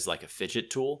desk as like a fidget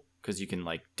tool, because you can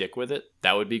like dick with it,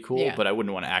 that would be cool. Yeah. But I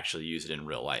wouldn't want to actually use it in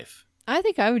real life. I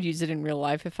think I would use it in real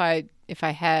life if I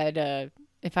had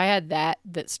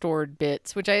that stored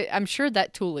bits, which I'm sure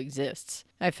that tool exists.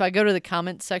 If I go to the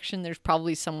comments section, there's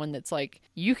probably someone that's like,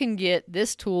 you can get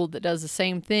this tool that does the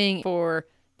same thing for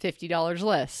 $50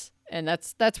 less. And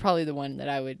that's probably the one that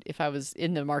I would, if I was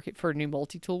in the market for a new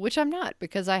multi-tool, which I'm not,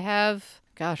 because I have,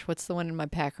 gosh, what's the one in my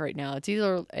pack right now? It's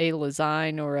either a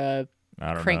Lezine or a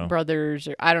Crank Brothers,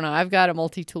 or I don't know. I've got a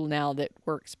multi-tool now that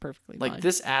works perfectly fine. Like,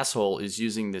 this asshole is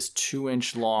using this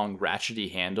 2-inch long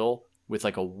ratchety handle with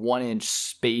like a 1-inch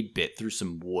spade bit through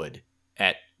some wood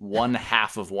at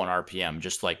 1/2 of 1 RPM,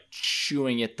 just like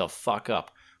chewing it the fuck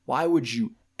up. Why would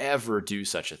you ever do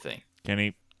such a thing?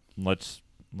 Kenny, let's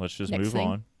just Next move thing.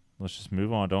 on. Let's just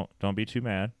move on. Don't be too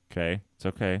mad. Okay, it's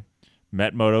okay.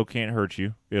 MetMoto can't hurt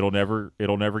you. It'll never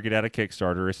get out of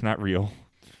Kickstarter. It's not real.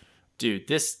 Dude,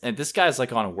 this guy's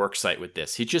like on a work site with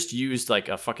this. He just used like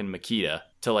a fucking Makita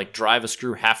to like drive a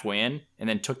screw halfway in, and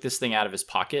then took this thing out of his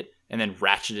pocket and then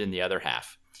ratcheted in the other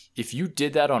half. If you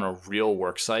did that on a real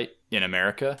work site in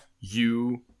America,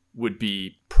 you would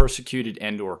be persecuted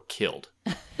and or killed.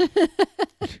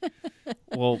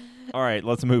 Well, all right,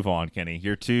 let's move on, Kenny.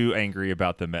 You're too angry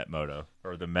about the MetMoto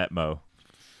or the MetMo.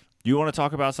 You want to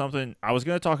talk about something? I was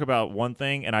going to talk about one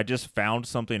thing, and I just found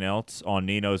something else on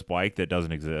Nino's bike that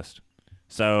doesn't exist.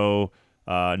 So,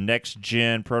 next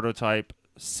gen prototype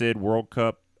SID World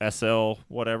Cup SL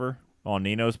whatever on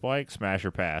Nino's bike, smash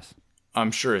or pass?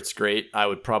 I'm sure it's great. I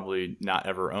would probably not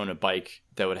ever own a bike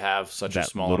that would have such a That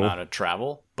small little? amount of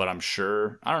travel, but I'm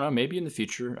sure, I don't know, maybe in the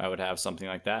future I would have something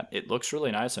like that. It looks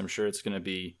really nice. I'm sure it's going to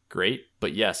be great.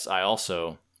 But yes, I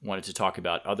also wanted to talk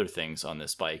about other things on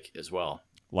this bike as well.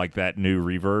 Like that new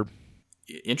reverb.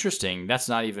 Interesting. That's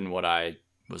not even what I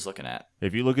was looking at.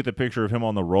 If you look at the picture of him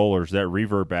on the rollers, that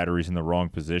reverb battery's in the wrong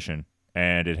position,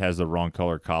 and it has the wrong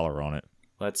color collar on it.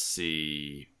 Let's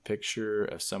see. Picture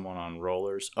of someone on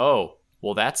rollers. Oh,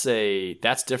 well, that's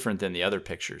different than the other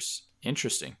pictures.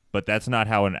 Interesting. But that's not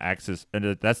how an axis,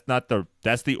 and that's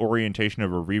the orientation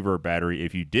of a reverb battery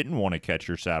if you didn't want to catch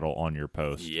your saddle on your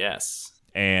post. Yes.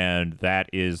 And that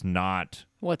is not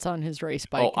What's on his race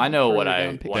bike? Oh, I know what I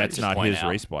wanted wanted that's to not point his out.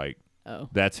 race bike. Oh.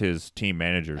 That's his team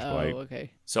manager's bike. Oh,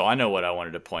 okay. So I know what I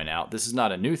wanted to point out. This is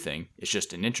not a new thing. It's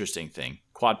just an interesting thing.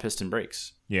 Quad piston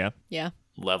brakes. Yeah. Yeah.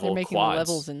 Level They're making quads.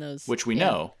 levels in those. Which we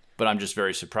know, but I'm just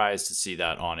very surprised to see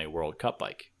that on a World Cup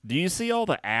bike. Do you see all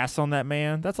the ass on that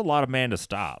man? That's a lot of man to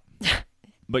stop.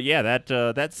 But yeah,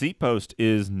 that seat post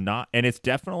is not, and it's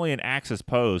definitely an axis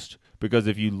post, because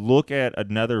if you look at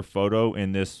another photo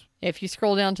in this, If you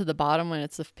scroll down to the bottom when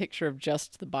it's a picture of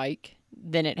just the bike,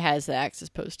 then it has the axis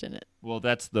post in it. well,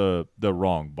 that's the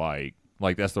wrong bike.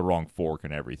 Like, that's the wrong fork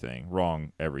and everything.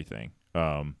 Wrong everything.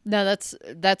 No, that's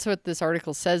what this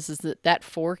article says, is that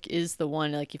fork is the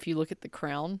one, like if you look at the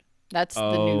crown, that's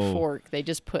the new fork. They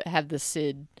just have the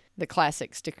SID, the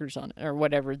classic stickers on it, or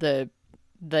whatever, the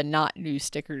not new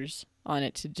stickers on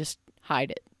it to just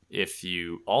hide it. If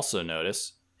you also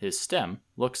notice, his stem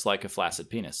looks like a flaccid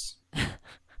penis.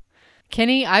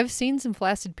 Kenny, I've seen some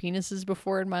flaccid penises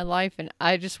before in my life, and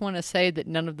I just want to say that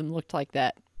none of them looked like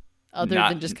that, other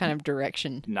than just kind of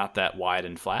direction. Not that wide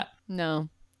and flat. No.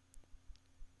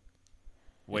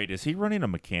 Wait, is he running a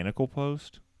mechanical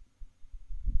post?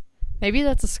 Maybe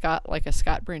that's a Scott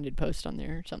branded post on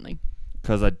there or something.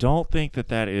 Because I don't think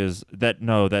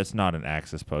no, that's not an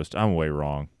axis post. I'm way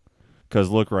wrong. Because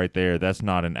look right there, that's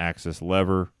not an axis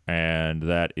lever, and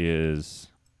that is...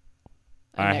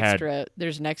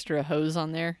 There's an extra hose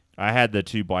on there. I had the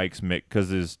two bikes mixed because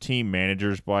his team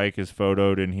manager's bike is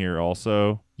photoed in here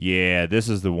also. Yeah, this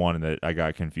is the one that I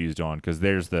got confused on because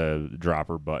there's the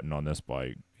dropper button on this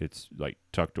bike. It's like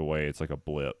tucked away. It's like a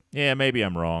blip. Yeah, maybe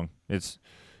I'm wrong. It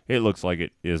looks like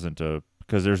it isn't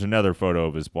because there's another photo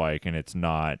of his bike and it's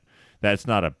not. That's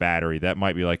not a battery. That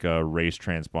might be like a race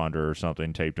transponder or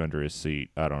something taped under his seat.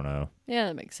 I don't know. Yeah,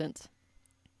 that makes sense.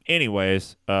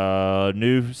 Anyways,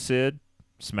 new SID,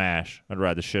 smash. I'd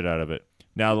ride the shit out of it.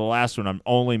 Now, the last one, I'm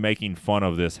only making fun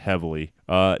of this heavily.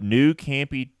 New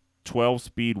Campy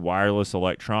 12-speed wireless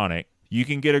electronic. You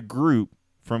can get a group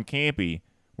from Campy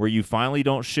where you finally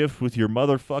don't shift with your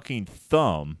motherfucking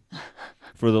thumb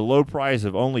for the low price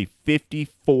of only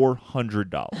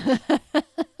 $5,400.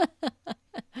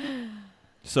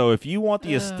 So if you want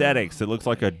the aesthetics that looks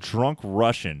like a drunk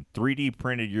Russian 3D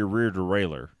printed your rear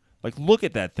derailleur, like, look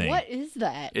at that thing. What is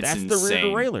that? It's That's insane.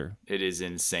 the rear derailleur. It is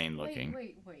insane looking.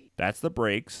 Wait. That's the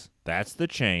brakes. That's the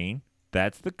chain.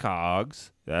 That's the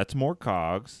cogs. That's more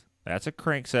cogs. That's a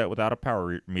crankset without a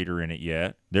power meter in it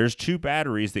yet. There's two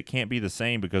batteries that can't be the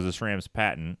same because of SRAM's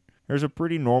patent. There's a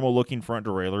pretty normal-looking front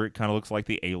derailleur. It kind of looks like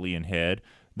the alien head.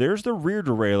 There's the rear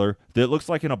derailleur that looks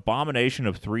like an abomination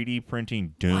of 3D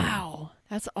printing doom. Wow,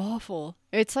 that's awful.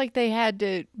 It's like they had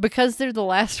to, because they're the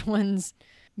last ones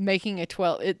making a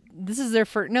 12. This is their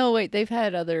first. No, wait, they've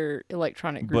had other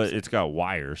electronic groups. But it's got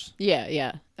wires.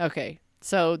 Yeah. Okay.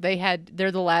 So they're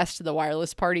the last of the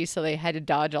wireless party, so they had to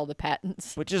dodge all the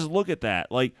patents. But just look at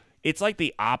that. Like, it's like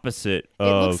the opposite of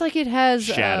It looks like it has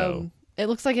Shadow. It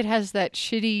looks like it has that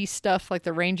shitty stuff like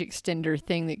the range extender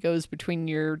thing that goes between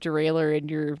your derailleur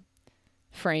and your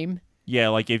frame. Yeah,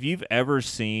 like if you've ever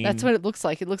seen... That's what it looks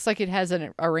like. It looks like it has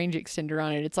a range extender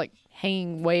on it. It's like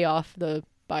hanging way off the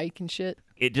bike and shit.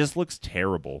 It just looks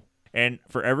terrible. And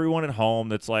for everyone at home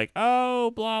that's like,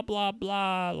 oh, blah, blah,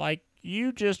 blah, like,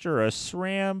 you just are a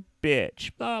SRAM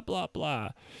bitch, blah, blah, blah.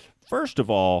 First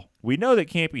of all, we know that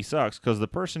Campy sucks because the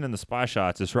person in the spy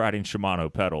shots is riding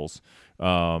Shimano pedals.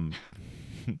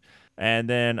 And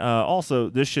then also,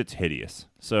 this shit's hideous.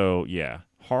 So, yeah,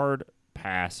 hard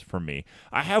pass for me.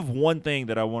 I have one thing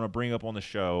that I want to bring up on the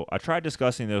show. I tried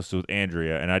discussing this with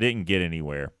Andrea, and I didn't get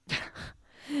anywhere.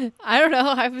 I don't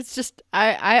know.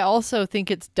 I also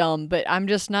think it's dumb, but I'm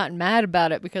just not mad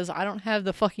about it because I don't have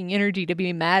the fucking energy to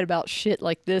be mad about shit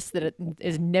like this that it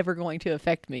is never going to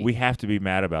affect me. We have to be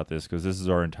mad about this because this is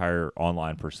our entire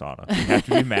online persona. We have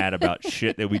to be mad about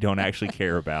shit that we don't actually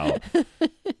care about.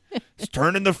 It's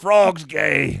turning the frogs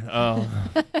gay.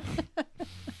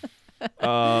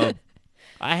 I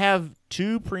have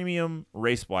 2 premium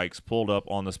race bikes pulled up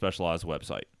on the Specialized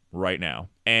website right now.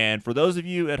 And for those of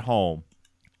you at home,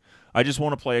 I just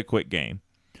want to play a quick game.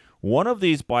 One of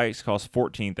these bikes costs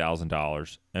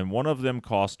 $14,000, and one of them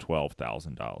costs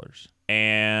 $12,000.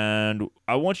 And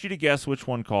I want you to guess which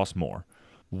one costs more.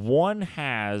 One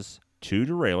has 2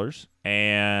 derailleurs,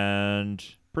 and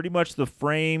pretty much the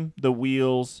frame, the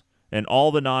wheels, and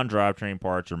all the non-drivetrain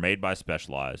parts are made by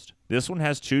Specialized. This one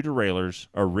has 2 derailleurs,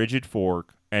 a rigid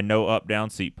fork, and no up-down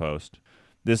seat post.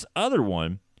 This other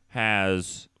one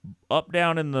has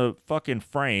up-down in the fucking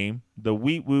frame. The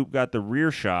Wheat Whoop got the rear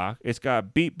shock. It's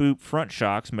got Beep Boop front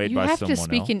shocks made by someone else. You have to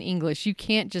speak in English. You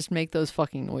can't just make those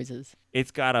fucking noises. It's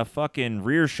got a fucking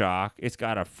rear shock. It's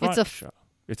got a front shock.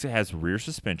 It has rear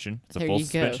suspension. It's a full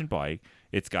suspension bike.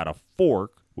 It's got a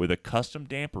fork with a custom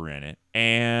damper in it.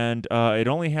 And it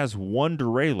only has 1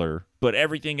 derailleur, but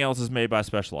everything else is made by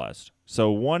Specialized. So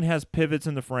one has pivots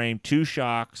in the frame, 2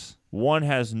 shocks. One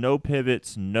has no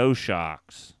pivots, no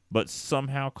shocks, but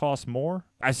somehow costs more?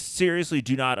 I seriously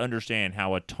do not understand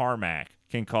how a tarmac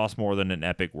can cost more than an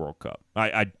Epic World Cup.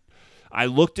 I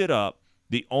looked it up.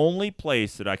 The only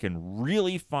place that I can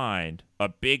really find a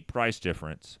big price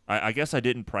difference, I guess I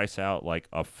didn't price out like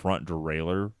a front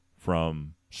derailleur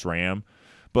from SRAM,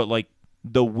 but like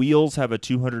the wheels have a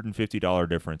 $250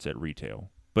 difference at retail.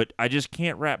 But I just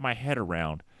can't wrap my head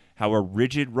around how a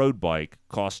rigid road bike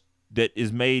that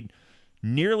is made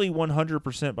nearly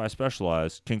 100% by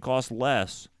Specialized can cost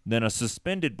less than a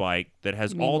suspended bike that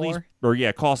has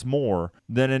costs more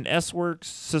than an S-Works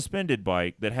suspended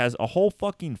bike that has a whole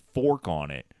fucking fork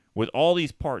on it with all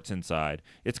these parts inside.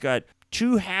 It's got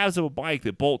 2 halves of a bike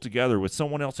that bolt together with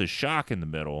someone else's shock in the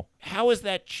middle. How is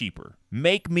that cheaper?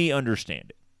 Make me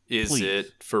understand it. Is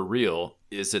it for real?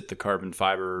 Is it the carbon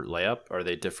fiber layup? Are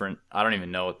they different? I don't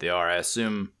even know what they are. I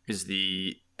assume is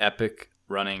the Epic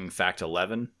running Fact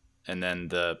 11? And then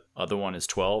the other one is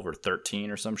 12 or 13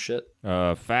 or some shit?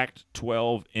 Fact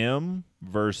 12M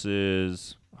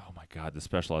versus... Oh my god, the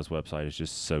Specialized website is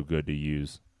just so good to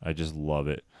use. I just love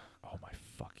it. Oh my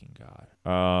fucking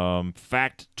God.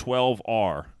 Fact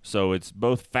 12R. So it's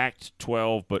both Fact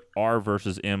 12, but R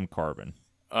versus M carbon.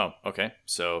 Oh, okay.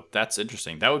 So that's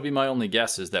interesting. That would be my only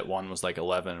guess, is that one was like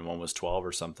 11 and one was 12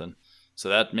 or something. So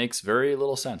that makes very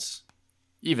little sense.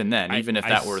 Even then, even if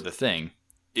that were the thing,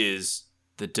 is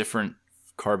the different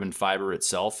carbon fiber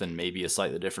itself and maybe a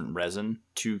slightly different resin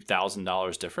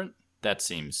 $2,000 different? That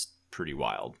seems pretty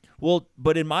wild. Well,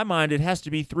 but in my mind, it has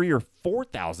to be $3,000 or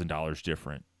 $4,000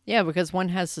 different. Yeah, because one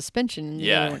has suspension. And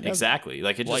the other one doesn't. Exactly.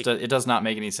 Like it does not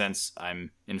make any sense.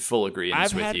 I'm in full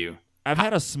agreement with you. I've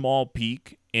had a small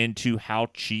peek into how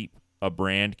cheap a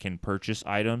brand can purchase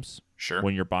items. Sure.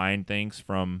 When you're buying things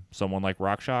from someone like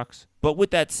Rockshox. But with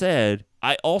that said,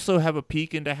 I also have a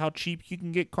peek into how cheap you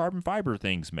can get carbon fiber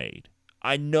things made.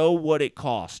 I know what it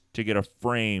costs to get a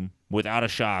frame without a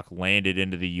shock landed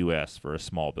into the U.S. for a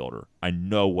small builder. I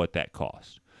know what that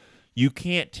costs. You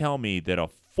can't tell me that a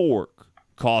fork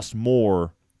costs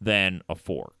more than a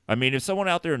fork. I mean, if someone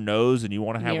out there knows and you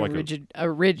want to have like a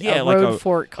road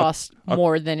fork costs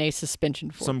more than a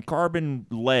suspension fork. Some carbon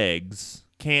legs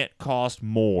can't cost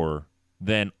more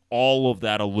than all of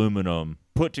that aluminum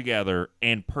put together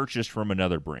and purchased from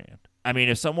another brand. I mean,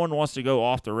 if someone wants to go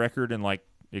off the record and like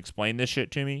explain this shit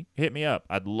to me, hit me up.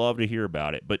 I'd love to hear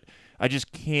about it. But I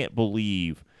just can't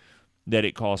believe that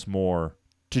it costs more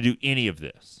to do any of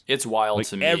this. It's wild like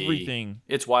to me. Everything.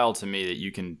 It's wild to me that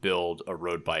you can build a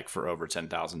road bike for over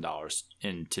 $10,000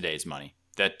 in today's money.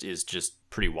 That is just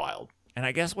pretty wild. And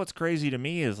I guess what's crazy to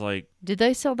me is like, did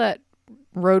they sell that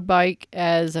road bike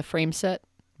as a frame set?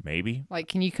 Maybe. Like,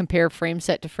 can you compare frame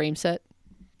set to frame set?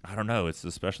 I don't know. It's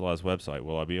a specialized website.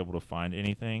 Will I be able to find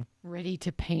anything? Ready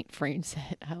to paint frame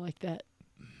set. I like that.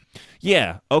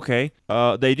 Yeah. Okay.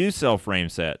 They do sell frame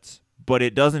sets, but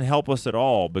it doesn't help us at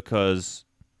all because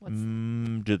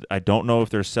I don't know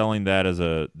if they're selling that as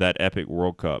that Epic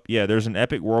World Cup. Yeah, there's an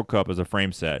Epic World Cup as a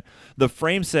frame set. The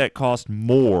frame set costs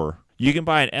more. You can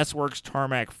buy an S-Works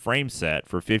Tarmac frame set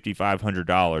for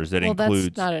 $5,500 that includes.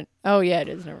 That's not an. Oh yeah, it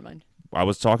is. Never mind. I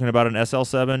was talking about an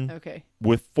SL7 okay.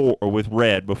 with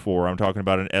red before. I'm talking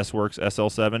about an S-Works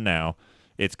SL7 now.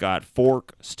 It's got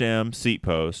fork, stem, seat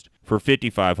post for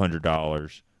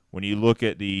 $5,500. When you look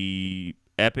at the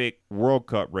Epic World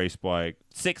Cup race bike,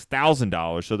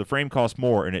 $6,000. So the frame costs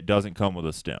more, and it doesn't come with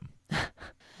a stem.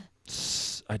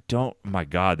 My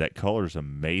God, that color is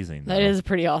amazing. That is a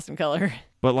pretty awesome color.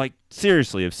 But like,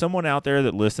 seriously, if someone out there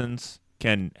that listens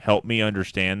can help me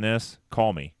understand this,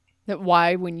 call me.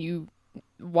 Why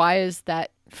is that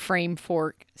frame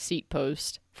fork seat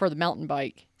post for the mountain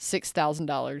bike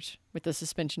 $6,000 with the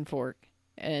suspension fork,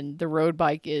 and the road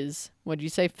bike is, what did you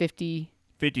say,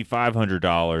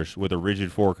 $5,500 with a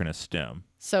rigid fork and a stem?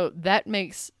 So that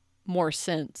makes more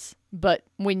sense. But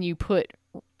when you put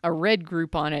a red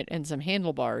group on it and some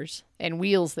handlebars and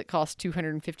wheels that cost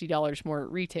 $250 more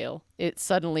at retail, it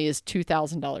suddenly is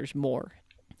 $2,000 more.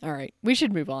 All right, we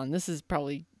should move on. This is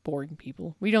probably boring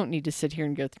people. We don't need to sit here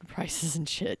and go through prices and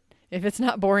shit. If it's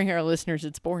not boring our listeners,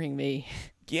 it's boring me.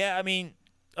 Yeah, I mean,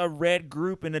 a red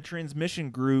group and a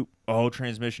transmission group. Oh,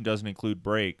 transmission doesn't include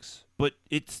brakes. But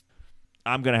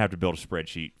I'm going to have to build a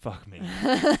spreadsheet. Fuck me.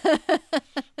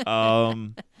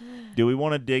 Do we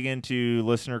want to dig into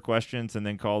listener questions and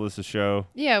then call this a show?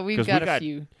 Yeah, we've got a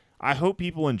few. I hope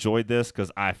people enjoyed this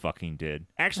because I fucking did.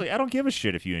 Actually, I don't give a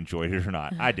shit if you enjoyed it or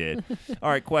not. I did. All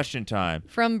right, question time.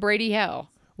 From Brady Howe.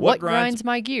 What grinds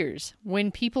my gears?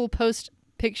 When people post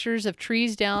pictures of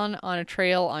trees down on a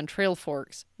trail on trail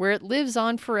forks, where it lives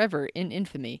on forever in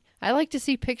infamy. I like to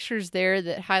see pictures there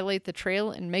that highlight the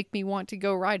trail and make me want to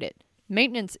go ride it.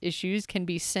 Maintenance issues can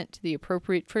be sent to the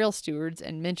appropriate trail stewards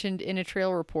and mentioned in a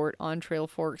trail report on Trail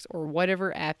Forks or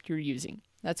whatever app you're using.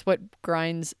 That's what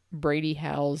grinds Brady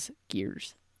Howe's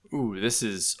gears. Ooh, this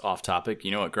is off topic.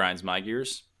 You know what grinds my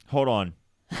gears? Hold on.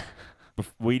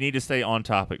 We need to stay on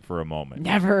topic for a moment.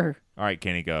 Never. All right,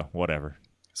 Kenny, go. Whatever.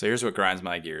 So here's what grinds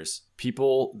my gears.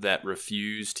 People that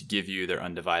refuse to give you their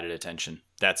undivided attention.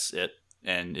 That's it.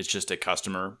 And it's just a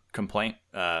customer complaint,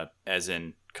 as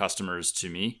in customers to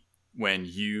me. When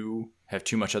you have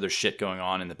too much other shit going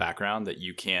on in the background that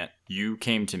you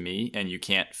came to me and you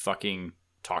can't fucking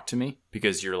talk to me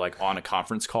because you're like on a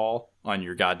conference call on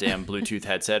your goddamn Bluetooth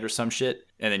headset or some shit,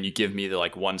 and then you give me the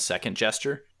like 1 second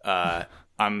gesture,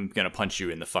 I'm gonna punch you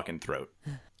in the fucking throat.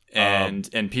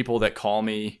 And people that call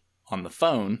me on the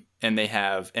phone and they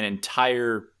have an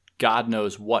entire God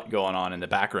knows what going on in the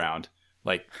background,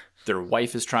 like their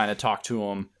wife is trying to talk to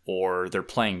them, or they're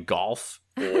playing golf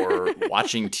or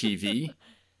watching TV,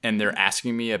 and they're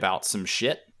asking me about some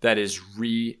shit that is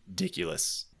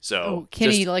ridiculous. So,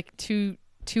 Kenny, like two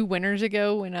winters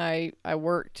ago when I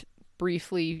worked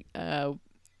briefly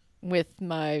with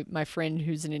my friend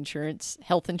who's an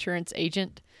health insurance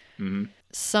agent. Mm-hmm.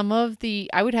 Some of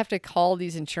I would have to call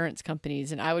these insurance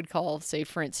companies, and I would call, say,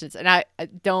 for instance, and I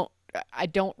don't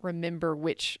remember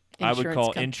which insurance I would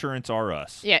call Insurance R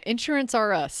Us. Yeah, Insurance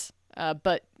R Us,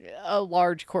 but a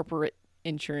large corporate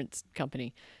insurance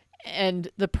company. And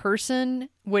the person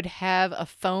would have a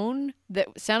phone that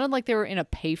sounded like they were in a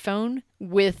payphone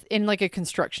in like a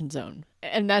construction zone.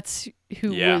 And that's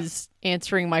who was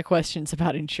answering my questions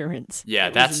about insurance.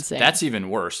 Yeah, that's even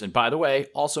worse. And by the way,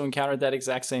 also encountered that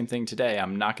exact same thing today.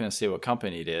 I'm not going to say what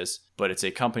company it is, but it's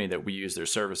a company that we use their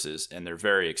services, and they're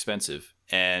very expensive.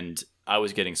 And I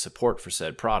was getting support for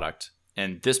said product.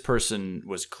 And this person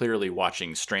was clearly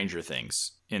watching Stranger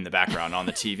Things in the background on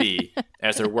the TV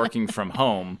as they're working from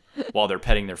home while they're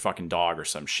petting their fucking dog or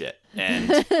some shit.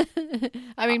 And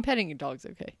I mean, petting a dog's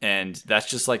okay. And that's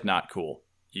just like not cool.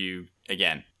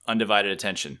 Again, undivided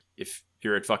attention. If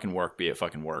you're at fucking work, be at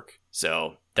fucking work.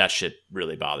 So that shit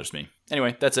really bothers me.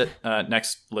 Anyway, that's it.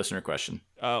 Next listener question.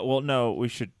 Well, no, we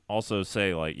should also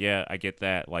say, like, yeah, I get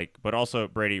that. Like, but also,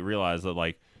 Brady, realize that,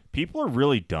 like, people are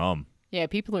really dumb. Yeah,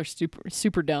 people are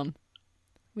super dumb.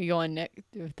 We go on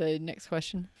with the next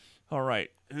question. All right.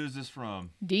 Who's this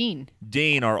from? Dean,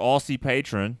 our Aussie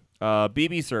patron.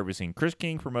 BB Servicing. Chris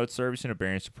King promotes servicing of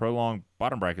bearings to prolong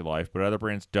bottom bracket life, but other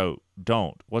brands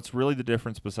don't. What's really the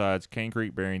difference besides Cane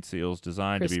Creek bearing seals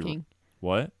designed Chris to be... King.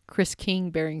 What? Chris King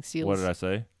bearing seals. What did I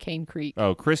say? Cane Creek.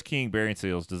 Oh, Chris King bearing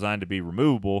seals designed to be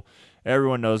removable.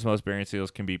 Everyone knows most bearing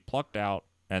seals can be plucked out,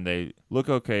 and they look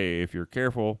okay if you're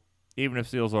careful. Even if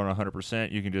seals aren't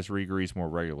 100%, you can just re-grease more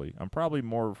regularly. I'm probably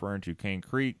more referring to Cane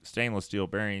Creek stainless steel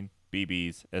bearing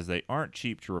BBs, as they aren't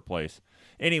cheap to replace.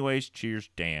 Anyways, cheers,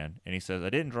 Dan. And he says, I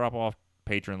didn't drop off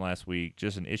patron last week.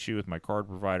 Just an issue with my card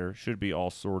provider. Should be all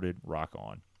sorted. Rock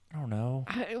on. I don't know.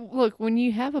 Look, when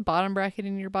you have a bottom bracket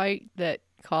in your bike that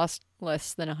costs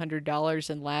less than $100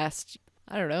 and lasts,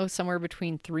 I don't know, somewhere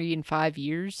between 3 and 5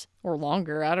 years or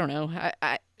longer, I don't know.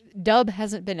 Dub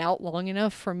hasn't been out long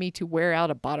enough for me to wear out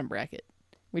a bottom bracket,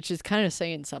 which is kind of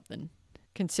saying something,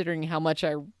 considering how much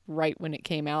I write when it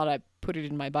came out. I put it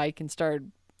in my bike and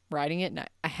started riding it, and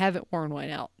I haven't worn one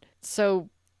out. So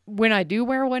when I do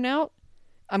wear one out,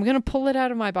 I'm going to pull it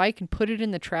out of my bike and put it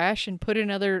in the trash and put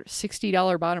another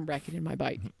 $60 bottom bracket in my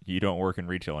bike. You don't work in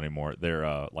retail anymore.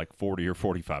 They're like $40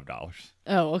 or $45.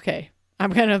 Oh, okay.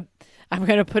 I'm going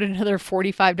to put another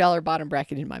 $45 bottom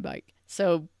bracket in my bike.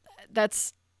 So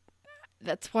that's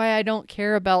why I don't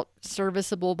care about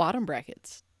serviceable bottom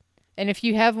brackets. And if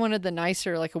you have one of the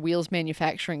nicer, like a Wheels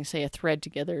Manufacturing, say a Thread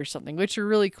Together or something, which are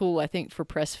really cool, I think, for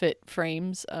press fit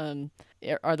frames,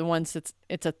 are the ones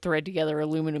it's a Thread Together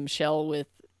aluminum shell with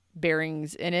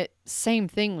bearings in it. Same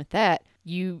thing with that.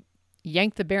 You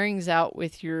yank the bearings out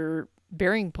with your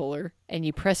bearing puller and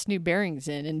you press new bearings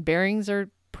in, and bearings are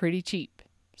pretty cheap.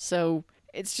 So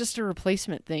it's just a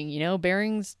replacement thing, you know?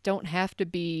 Bearings don't have to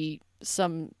be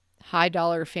some high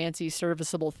dollar fancy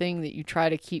serviceable thing that you try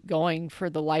to keep going for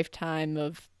the lifetime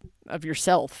of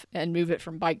yourself and move it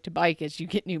from bike to bike as you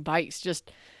get new bikes.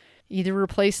 Just either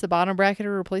replace the bottom bracket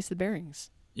or replace the bearings.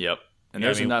 Yep. And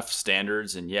there's enough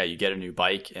standards, and you get a new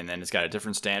bike and then it's got a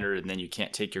different standard, and then you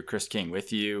can't take your Chris King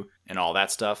with you and all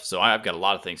that stuff. So I've got a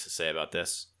lot of things to say about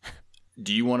this.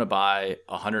 Do you want to buy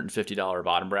a $150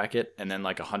 bottom bracket and then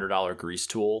like a $100 grease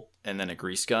tool and then a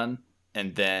grease gun?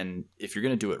 And then if you're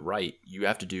going to do it right, you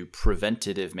have to do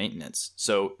preventative maintenance.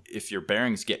 So if your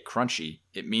bearings get crunchy,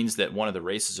 it means that one of the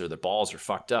races or the balls are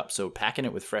fucked up. So packing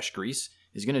it with fresh grease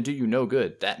is going to do you no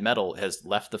good. That metal has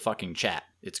left the fucking chat.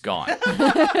 It's gone.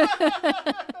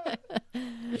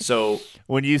 So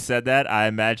when you said that, I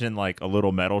imagine like a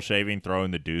little metal shaving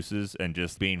throwing the deuces and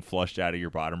just being flushed out of your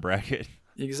bottom bracket.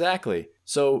 Exactly.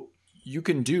 So you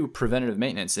can do preventative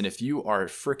maintenance, and if you are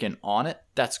freaking on it,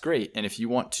 that's great. And if you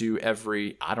want to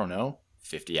every,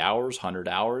 50 hours, 100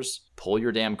 hours, pull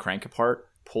your damn crank apart,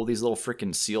 pull these little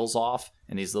freaking seals off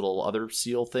and these little other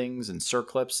seal things and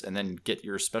circlips, and then get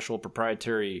your special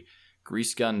proprietary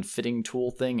grease gun fitting tool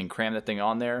thing and cram that thing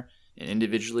on there and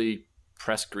individually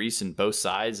press grease in both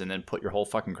sides and then put your whole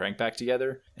fucking crank back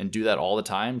together and do that all the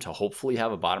time to hopefully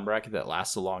have a bottom bracket that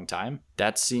lasts a long time.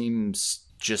 That seems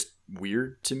just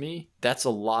weird to me. That's a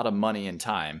lot of money and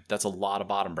time. That's a lot of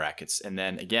bottom brackets. And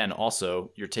then again,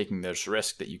 also, you're taking this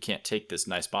risk that you can't take this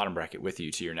nice bottom bracket with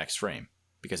you to your next frame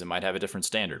because it might have a different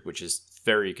standard, which is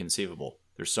very conceivable.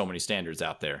 There's so many standards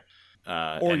out there.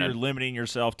 Or you're limiting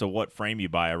yourself to what frame you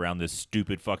buy around this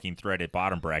stupid fucking threaded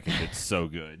bottom bracket that's so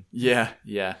good. Yeah.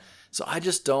 So I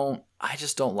just don't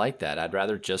like that. I'd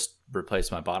rather just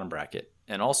replace my bottom bracket.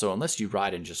 And also, unless you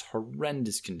ride in just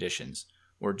horrendous conditions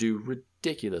or do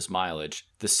ridiculous mileage,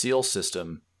 the seal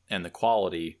system and the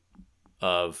quality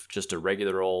of just a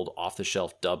regular old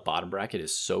off-the-shelf dub bottom bracket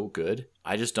is so good.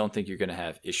 I just don't think you're going to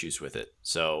have issues with it.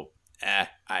 So,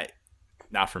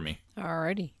 not for me.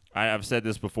 Alrighty. I've said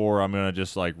this before. I'm gonna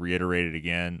just like reiterate it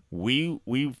again. We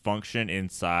function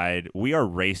inside. We are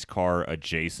race car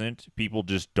adjacent. People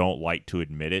just don't like to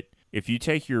admit it. If you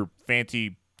take your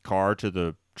fancy car to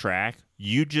the track,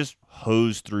 you just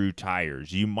hose through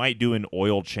tires. You might do an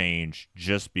oil change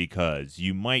just because.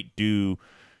 You might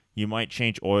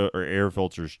change oil or air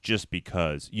filters just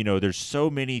because. You know, there's so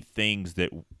many things that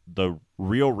the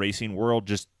real racing world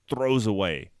just throws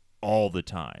away all the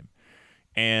time.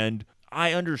 And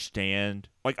I understand,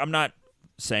 like, I'm not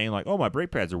saying like, oh, my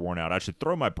brake pads are worn out, I should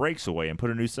throw my brakes away and put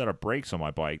a new set of brakes on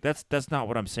my bike. That's not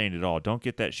what I'm saying at all. Don't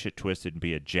get that shit twisted and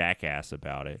be a jackass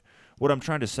about it. What I'm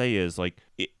trying to say is like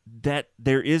that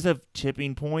there is a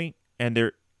tipping point and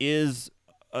there is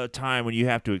a time when you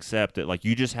have to accept that like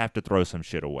you just have to throw some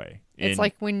shit away. It's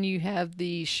like when you have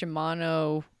the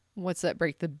Shimano, what's that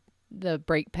brake? The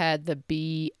brake pad, the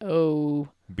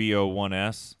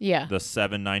BO1S, yeah, the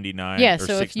 $799 yeah, or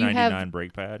so if you have $699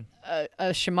 brake pad.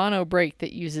 a Shimano brake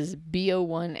that uses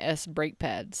BO1S brake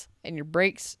pads, and your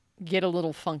brakes get a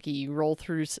little funky, you roll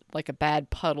through like a bad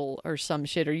puddle or some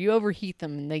shit, or you overheat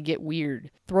them and they get weird,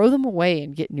 throw them away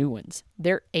and get new ones.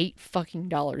 They're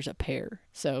 $8 a pair.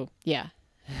 So yeah,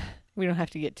 we don't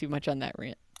have to get too much on that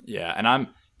rant. Yeah, and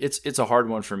it's a hard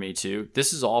one for me too.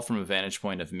 This is all from a vantage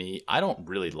point of me. I don't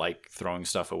really like throwing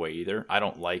stuff away either. I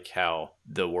don't like how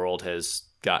the world has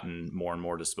gotten more and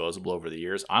more disposable over the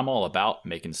years. I'm all about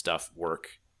making stuff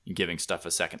work and giving stuff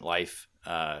a second life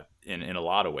in a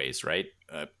lot of ways, right?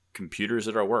 Computers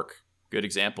at our work, good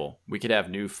example. We could have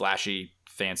new flashy,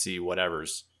 fancy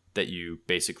whatevers that you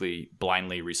basically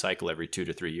blindly recycle every 2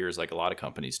 to 3 years like a lot of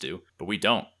companies do, but we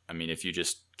don't. I mean, if you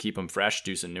just keep them fresh,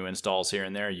 do some new installs here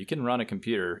and there, you can run a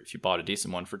computer, if you bought a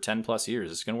decent one, for 10 plus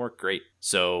years. It's going to work great.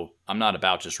 So I'm not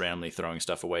about just randomly throwing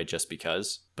stuff away just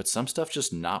because, but some stuff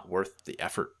just not worth the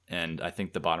effort. And I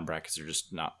think the bottom brackets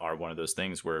are one of those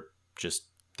things where just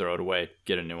throw it away,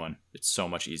 get a new one. It's so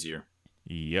much easier.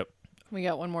 Yep. We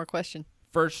got one more question.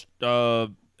 First,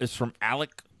 it's from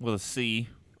Alec with a C.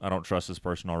 I don't trust this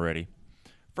person already.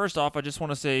 First off, I just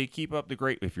want to say keep up the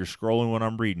great... If you're scrolling when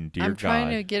I'm reading, dear God. I'm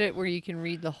trying to get it where you can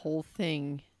read the whole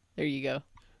thing. There you go.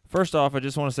 First off, I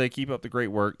just want to say keep up the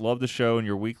great work. Love the show and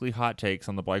your weekly hot takes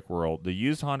on the bike world, the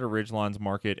used Honda Ridgelines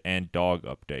market, and dog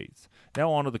updates.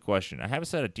 Now on to the question. I have a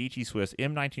set of DT Swiss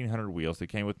M1900 wheels that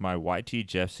came with my YT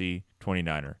Jeffsy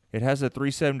 29er. It has a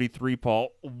 373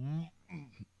 Paul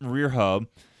rear hub,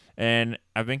 and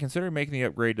I've been considering making the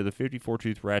upgrade to the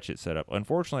 54-tooth ratchet setup.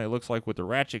 Unfortunately, it looks like with the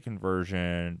ratchet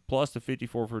conversion, plus the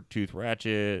 54-tooth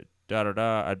ratchet,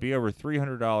 I'd be over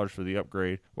 $300 for the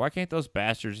upgrade. Why can't those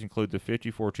bastards include the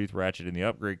 54-tooth ratchet in the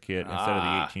upgrade kit instead of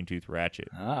the 18-tooth ratchet?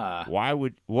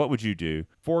 What would you do?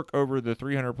 Fork over the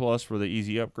 $300 plus for the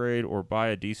easy upgrade, or buy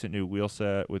a decent new wheel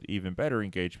set with even better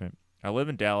engagement? I live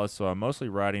in Dallas, so I'm mostly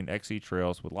riding XC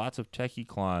trails with lots of techie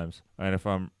climbs. And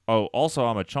I'm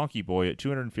a chunky boy at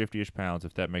 250-ish pounds,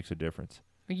 if that makes a difference.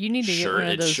 You need to get one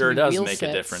of those it sure new does wheel make a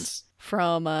sets difference.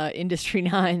 from Industry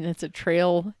 9. That's a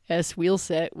Trail S wheel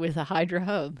set with a Hydra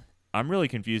hub. I'm really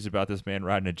confused about this man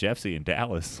riding a Jeffsy in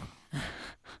Dallas.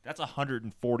 That's a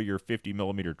 140 or 50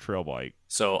 millimeter trail bike.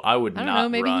 So I don't know,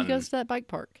 maybe he goes to that bike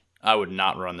park. I would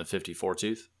not run the 54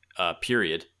 tooth,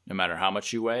 period, no matter how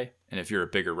much you weigh. And if you're a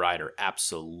bigger rider,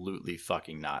 absolutely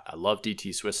fucking not. I love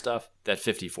DT Swiss stuff. That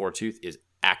 54 tooth is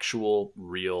actual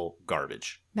real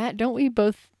garbage. Matt,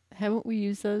 haven't we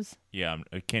used those? Yeah,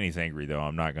 Kenny's angry though.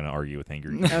 I'm not going to argue with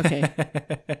angry.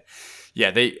 Okay.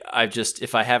 Yeah,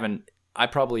 I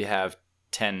probably have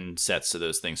 10 sets of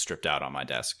those things stripped out on my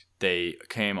desk. They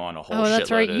came on a whole shitload. Oh,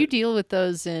 that's right. You deal with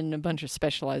those in a bunch of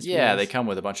specialized wheels. They come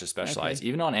with a bunch of specialized. Okay.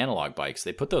 Even on analog bikes.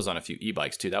 They put those on a few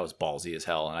e-bikes too. That was ballsy as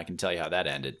hell, and I can tell you how that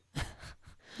ended.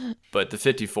 But the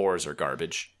 54s are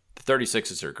garbage. The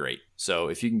 36s are great. So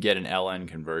if you can get an LN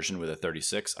conversion with a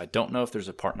 36, I don't know if there's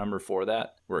a part number for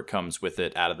that where it comes with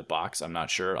it out of the box. I'm not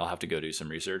sure. I'll have to go do some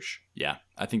research. Yeah,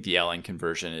 I think the LN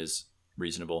conversion is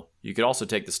reasonable. You could also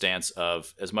take the stance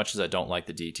of, as much as I don't like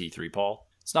the DT3 Paul,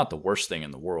 it's not the worst thing in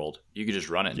the world. You could just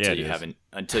run it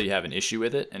until you have an issue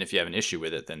with it, and if you have an issue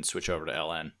with it, then switch over to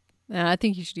LN. I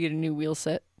think you should get a new wheel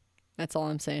set. That's all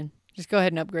I'm saying. Just go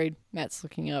ahead and upgrade. Matt's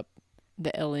looking up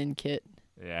the LN kit.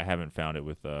 Yeah, I haven't found it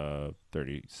with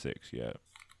 36 yet.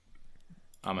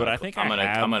 I'm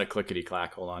gonna clickety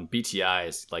clack. Hold on. BTI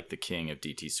is like the king of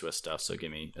DT Swiss stuff, so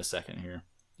give me a second here.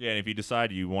 Yeah, and if you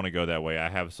decide you want to go that way, I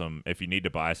have some. If you need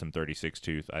to buy some 36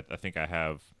 tooth, I think I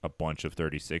have a bunch of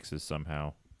 36s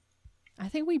somehow. I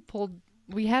think we pulled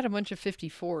We had a bunch of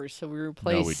 54s, so we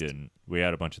replaced. No, we didn't. We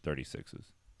had a bunch of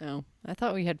 36s. Oh, I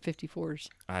thought we had 54s.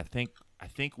 I think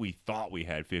we thought we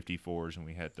had 54s and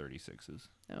we had 36s.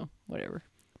 Oh, whatever.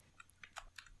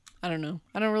 I don't know.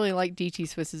 I don't really like DT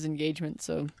Swiss's engagement,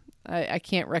 so I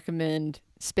can't recommend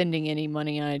spending any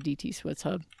money on a DT Swiss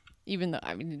hub. Even though,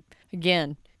 I mean,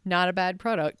 again, not a bad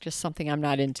product, just something I'm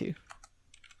not into.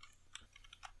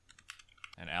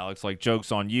 And Alex, like,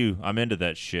 joke's on you. I'm into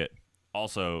that shit.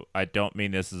 Also, I don't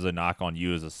mean this as a knock on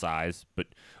you as a size, but,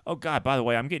 oh, God, by the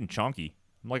way, I'm getting chunky.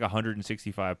 I'm like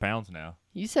 165 pounds now.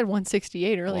 You said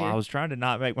 168 earlier. Well, I was trying to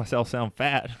not make myself sound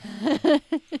fat.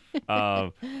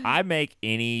 I make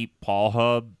any paw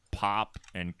hub pop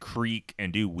and creak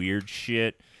and do weird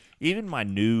shit. Even my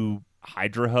new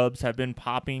Hydra hubs have been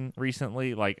popping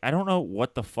recently. Like, I don't know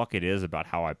what the fuck it is about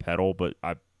how I pedal, but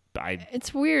I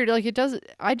it's weird. Like, it does.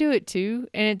 I do it too,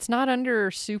 and it's not under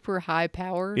super high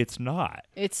power. It's not.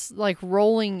 It's like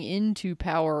rolling into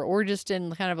power, or just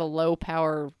in kind of a low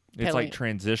power. It's like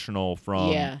transitional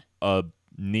from a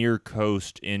near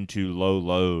coast into low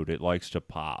load. It likes to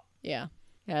pop. Yeah.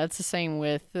 Yeah, it's the same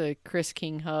with the Chris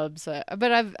King hubs.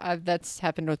 But I've that's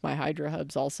happened with my Hydra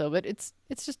hubs also. But it's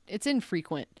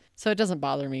infrequent, so it doesn't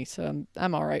bother me. So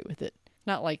I'm all right with it.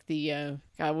 Not like the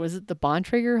was it the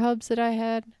Bontrager hubs that I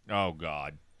had? Oh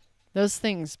God, those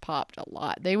things popped a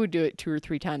lot. They would do it 2 or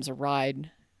 3 times a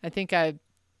ride. I think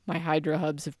my Hydra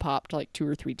hubs have popped like 2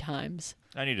 or 3 times.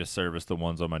 I need to service the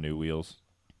ones on my new wheels.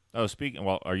 Oh,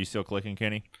 are you still clicking,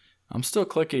 Kenny? I'm still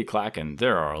clickety clacking.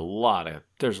 There's a lot of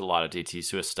DT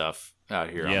Swiss stuff out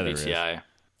here on BTI.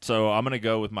 So I'm gonna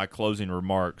go with my closing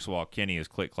remarks while Kenny is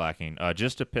click clacking.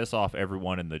 Just to piss off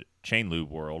everyone in the chain lube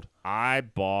world, I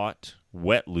bought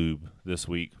wet lube this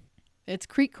week. It's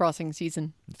creek crossing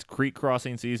season. It's creek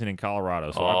crossing season in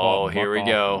Colorado. So I bought here we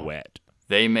go. Wet.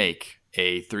 They make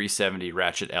a 370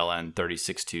 Ratchet LN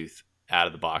 36 tooth out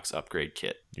of the box upgrade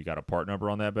kit. You got a part number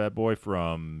on that bad boy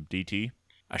from DT?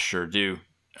 I sure do.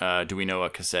 Do we know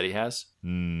what cassette he has?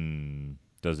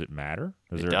 Does it matter?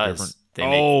 It does.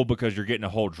 Because you're getting a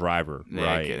whole driver,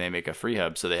 right? They make a free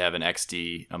hub, so they have an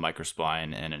XD, a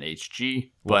microspline, and an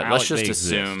HG. But let's just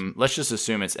assume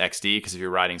it's XD, because if you're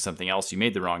riding something else, you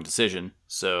made the wrong decision.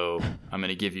 So I'm going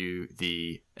to give you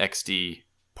the XD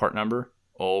part number.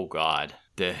 Oh God,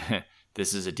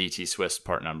 this is a DT Swiss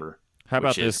part number. How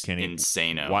about this, Kenny?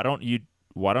 Insano.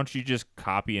 Why don't you just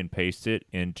copy and paste it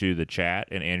into the chat,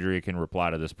 and Andrea can reply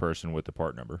to this person with the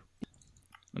part number?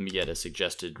 Let me get a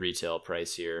suggested retail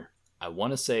price here. I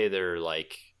want to say they're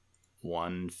like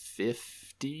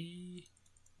 $150.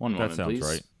 One moment, sounds please.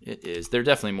 Right. It is. They're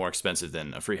definitely more expensive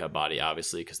than a free hub body,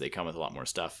 obviously, because they come with a lot more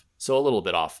stuff. So a little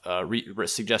bit off.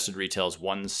 Suggested retail is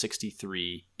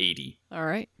 $163.80. All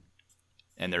right.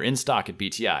 And they're in stock at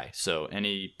BTI, so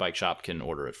any bike shop can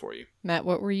order it for you. Matt,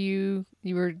 what were you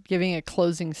were giving a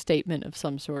closing statement of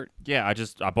some sort. Yeah,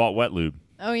 I bought wet lube.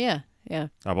 Oh, yeah. Yeah.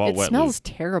 I bought wet lube. It smells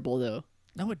terrible, though.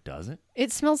 No, it doesn't.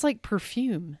 It smells like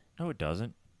perfume. No, it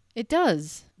doesn't. It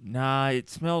does. Nah, it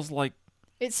smells like...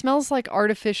 It smells like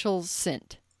artificial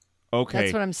scent. Okay.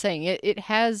 That's what I'm saying. It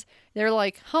has... They're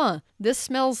like, this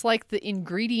smells like the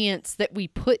ingredients that we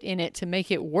put in it to make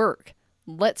it work.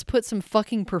 Let's put some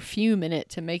fucking perfume in it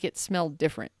to make it smell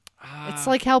different. It's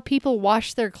like how people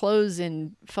wash their clothes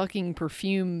in fucking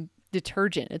perfume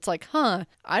detergent. It's like,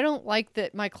 I don't like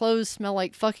that my clothes smell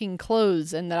like fucking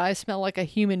clothes and that I smell like a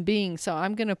human being, so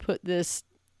I'm going to put this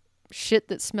shit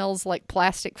that smells like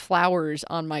plastic flowers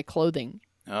on my clothing.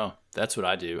 Oh, that's what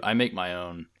I do. I make my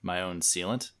own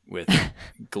sealant with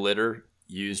glitter,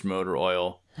 used motor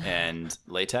oil, and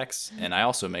latex, and I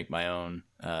also make my own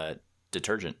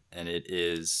detergent, and it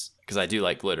is, because I do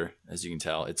like glitter, as you can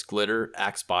tell, it's glitter,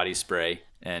 Axe body spray,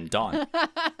 and Dawn.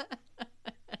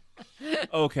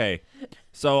 Okay,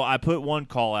 so I put one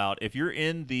call out. If you're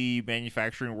in the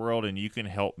manufacturing world and you can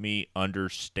help me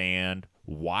understand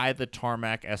why the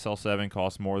Tarmac SL7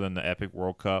 costs more than the Epic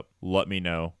World Cup, let me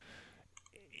know.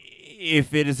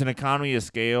 If it is an economy of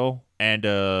scale and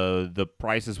the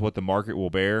price is what the market will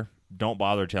bear, don't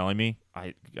bother telling me.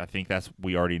 I think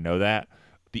we already know that.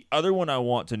 The other one I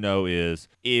want to know is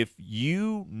if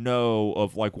you know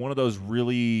of like one of those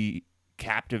really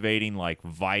captivating like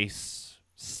Vice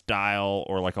style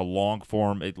or like a long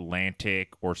form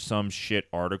Atlantic or some shit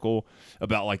article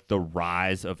about like the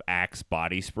rise of Axe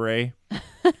body spray.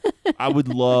 I would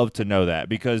love to know that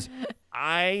because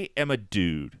I am a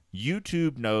dude.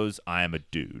 YouTube knows I am a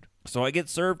dude. So I get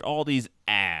served all these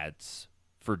ads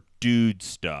for dude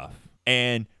stuff.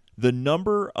 And the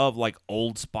number of like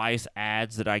Old Spice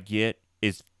ads that I get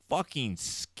is fucking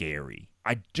scary.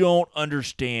 I don't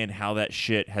understand how that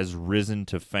shit has risen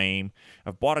to fame.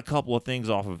 I've bought a couple of things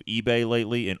off of eBay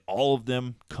lately, and all of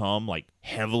them come like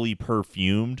heavily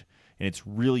perfumed, and it's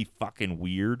really fucking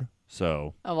weird.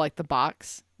 So, Oh, like the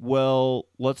box? well,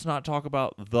 let's not talk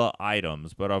about the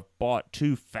items, but I've bought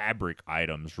 2 fabric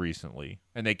items recently,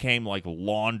 and they came like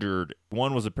laundered.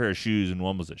 One was a pair of shoes, and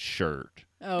one was a shirt.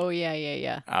 Oh,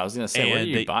 yeah. I was gonna say, what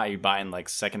And do you buy? You buying like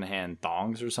secondhand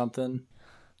thongs or something?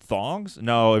 Thongs?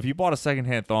 No, if you bought a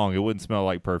secondhand thong, it wouldn't smell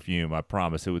like perfume. I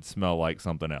promise. It would smell like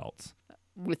something else.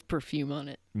 With perfume on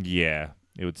it. Yeah,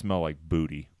 it would smell like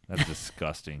booty. That's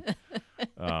disgusting.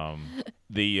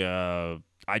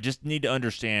 I just need to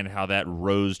understand how that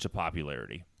rose to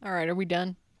popularity. All right, are we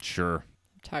done? Sure.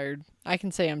 I'm tired. I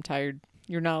can say I'm tired.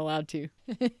 You're not allowed to.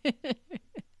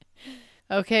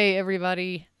 Okay,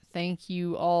 everybody. Thank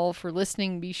you all for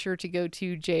listening. Be sure to go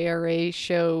to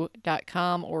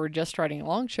jrashow.com or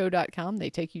justridingalongshow.com. They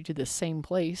take you to the same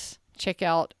place. Check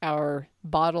out our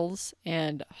bottles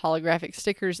and holographic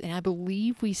stickers. And I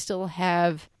believe we still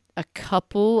have a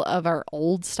couple of our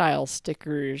old style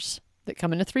stickers that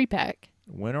come in a 3-pack.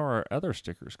 When are our other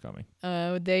stickers coming?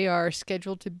 They are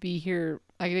scheduled to be here.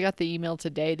 I got the email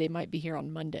today. They might be here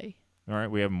on Monday. All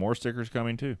right, we have more stickers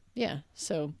coming too. Yeah,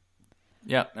 so...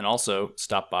 Yeah, and also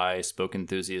stop by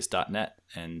spokeenthusiast.net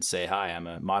and say hi. I'm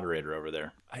a moderator over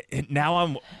there. Now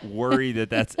I'm worried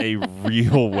that that's a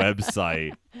real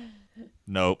website.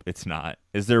 Nope, it's not.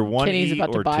 Is there one Kenny's E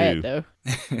about or to buy 2? it, though.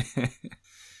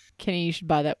 Kenny, you should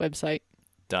buy that website.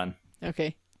 Done.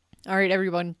 Okay. All right,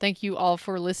 everyone. Thank you all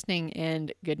for listening,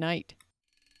 and good night.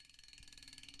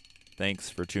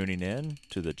 Thanks for tuning in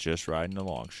to the Just Riding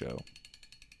Along show.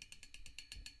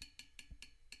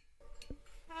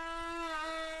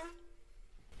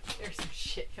 There's some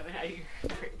shit coming out of your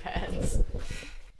brake pads.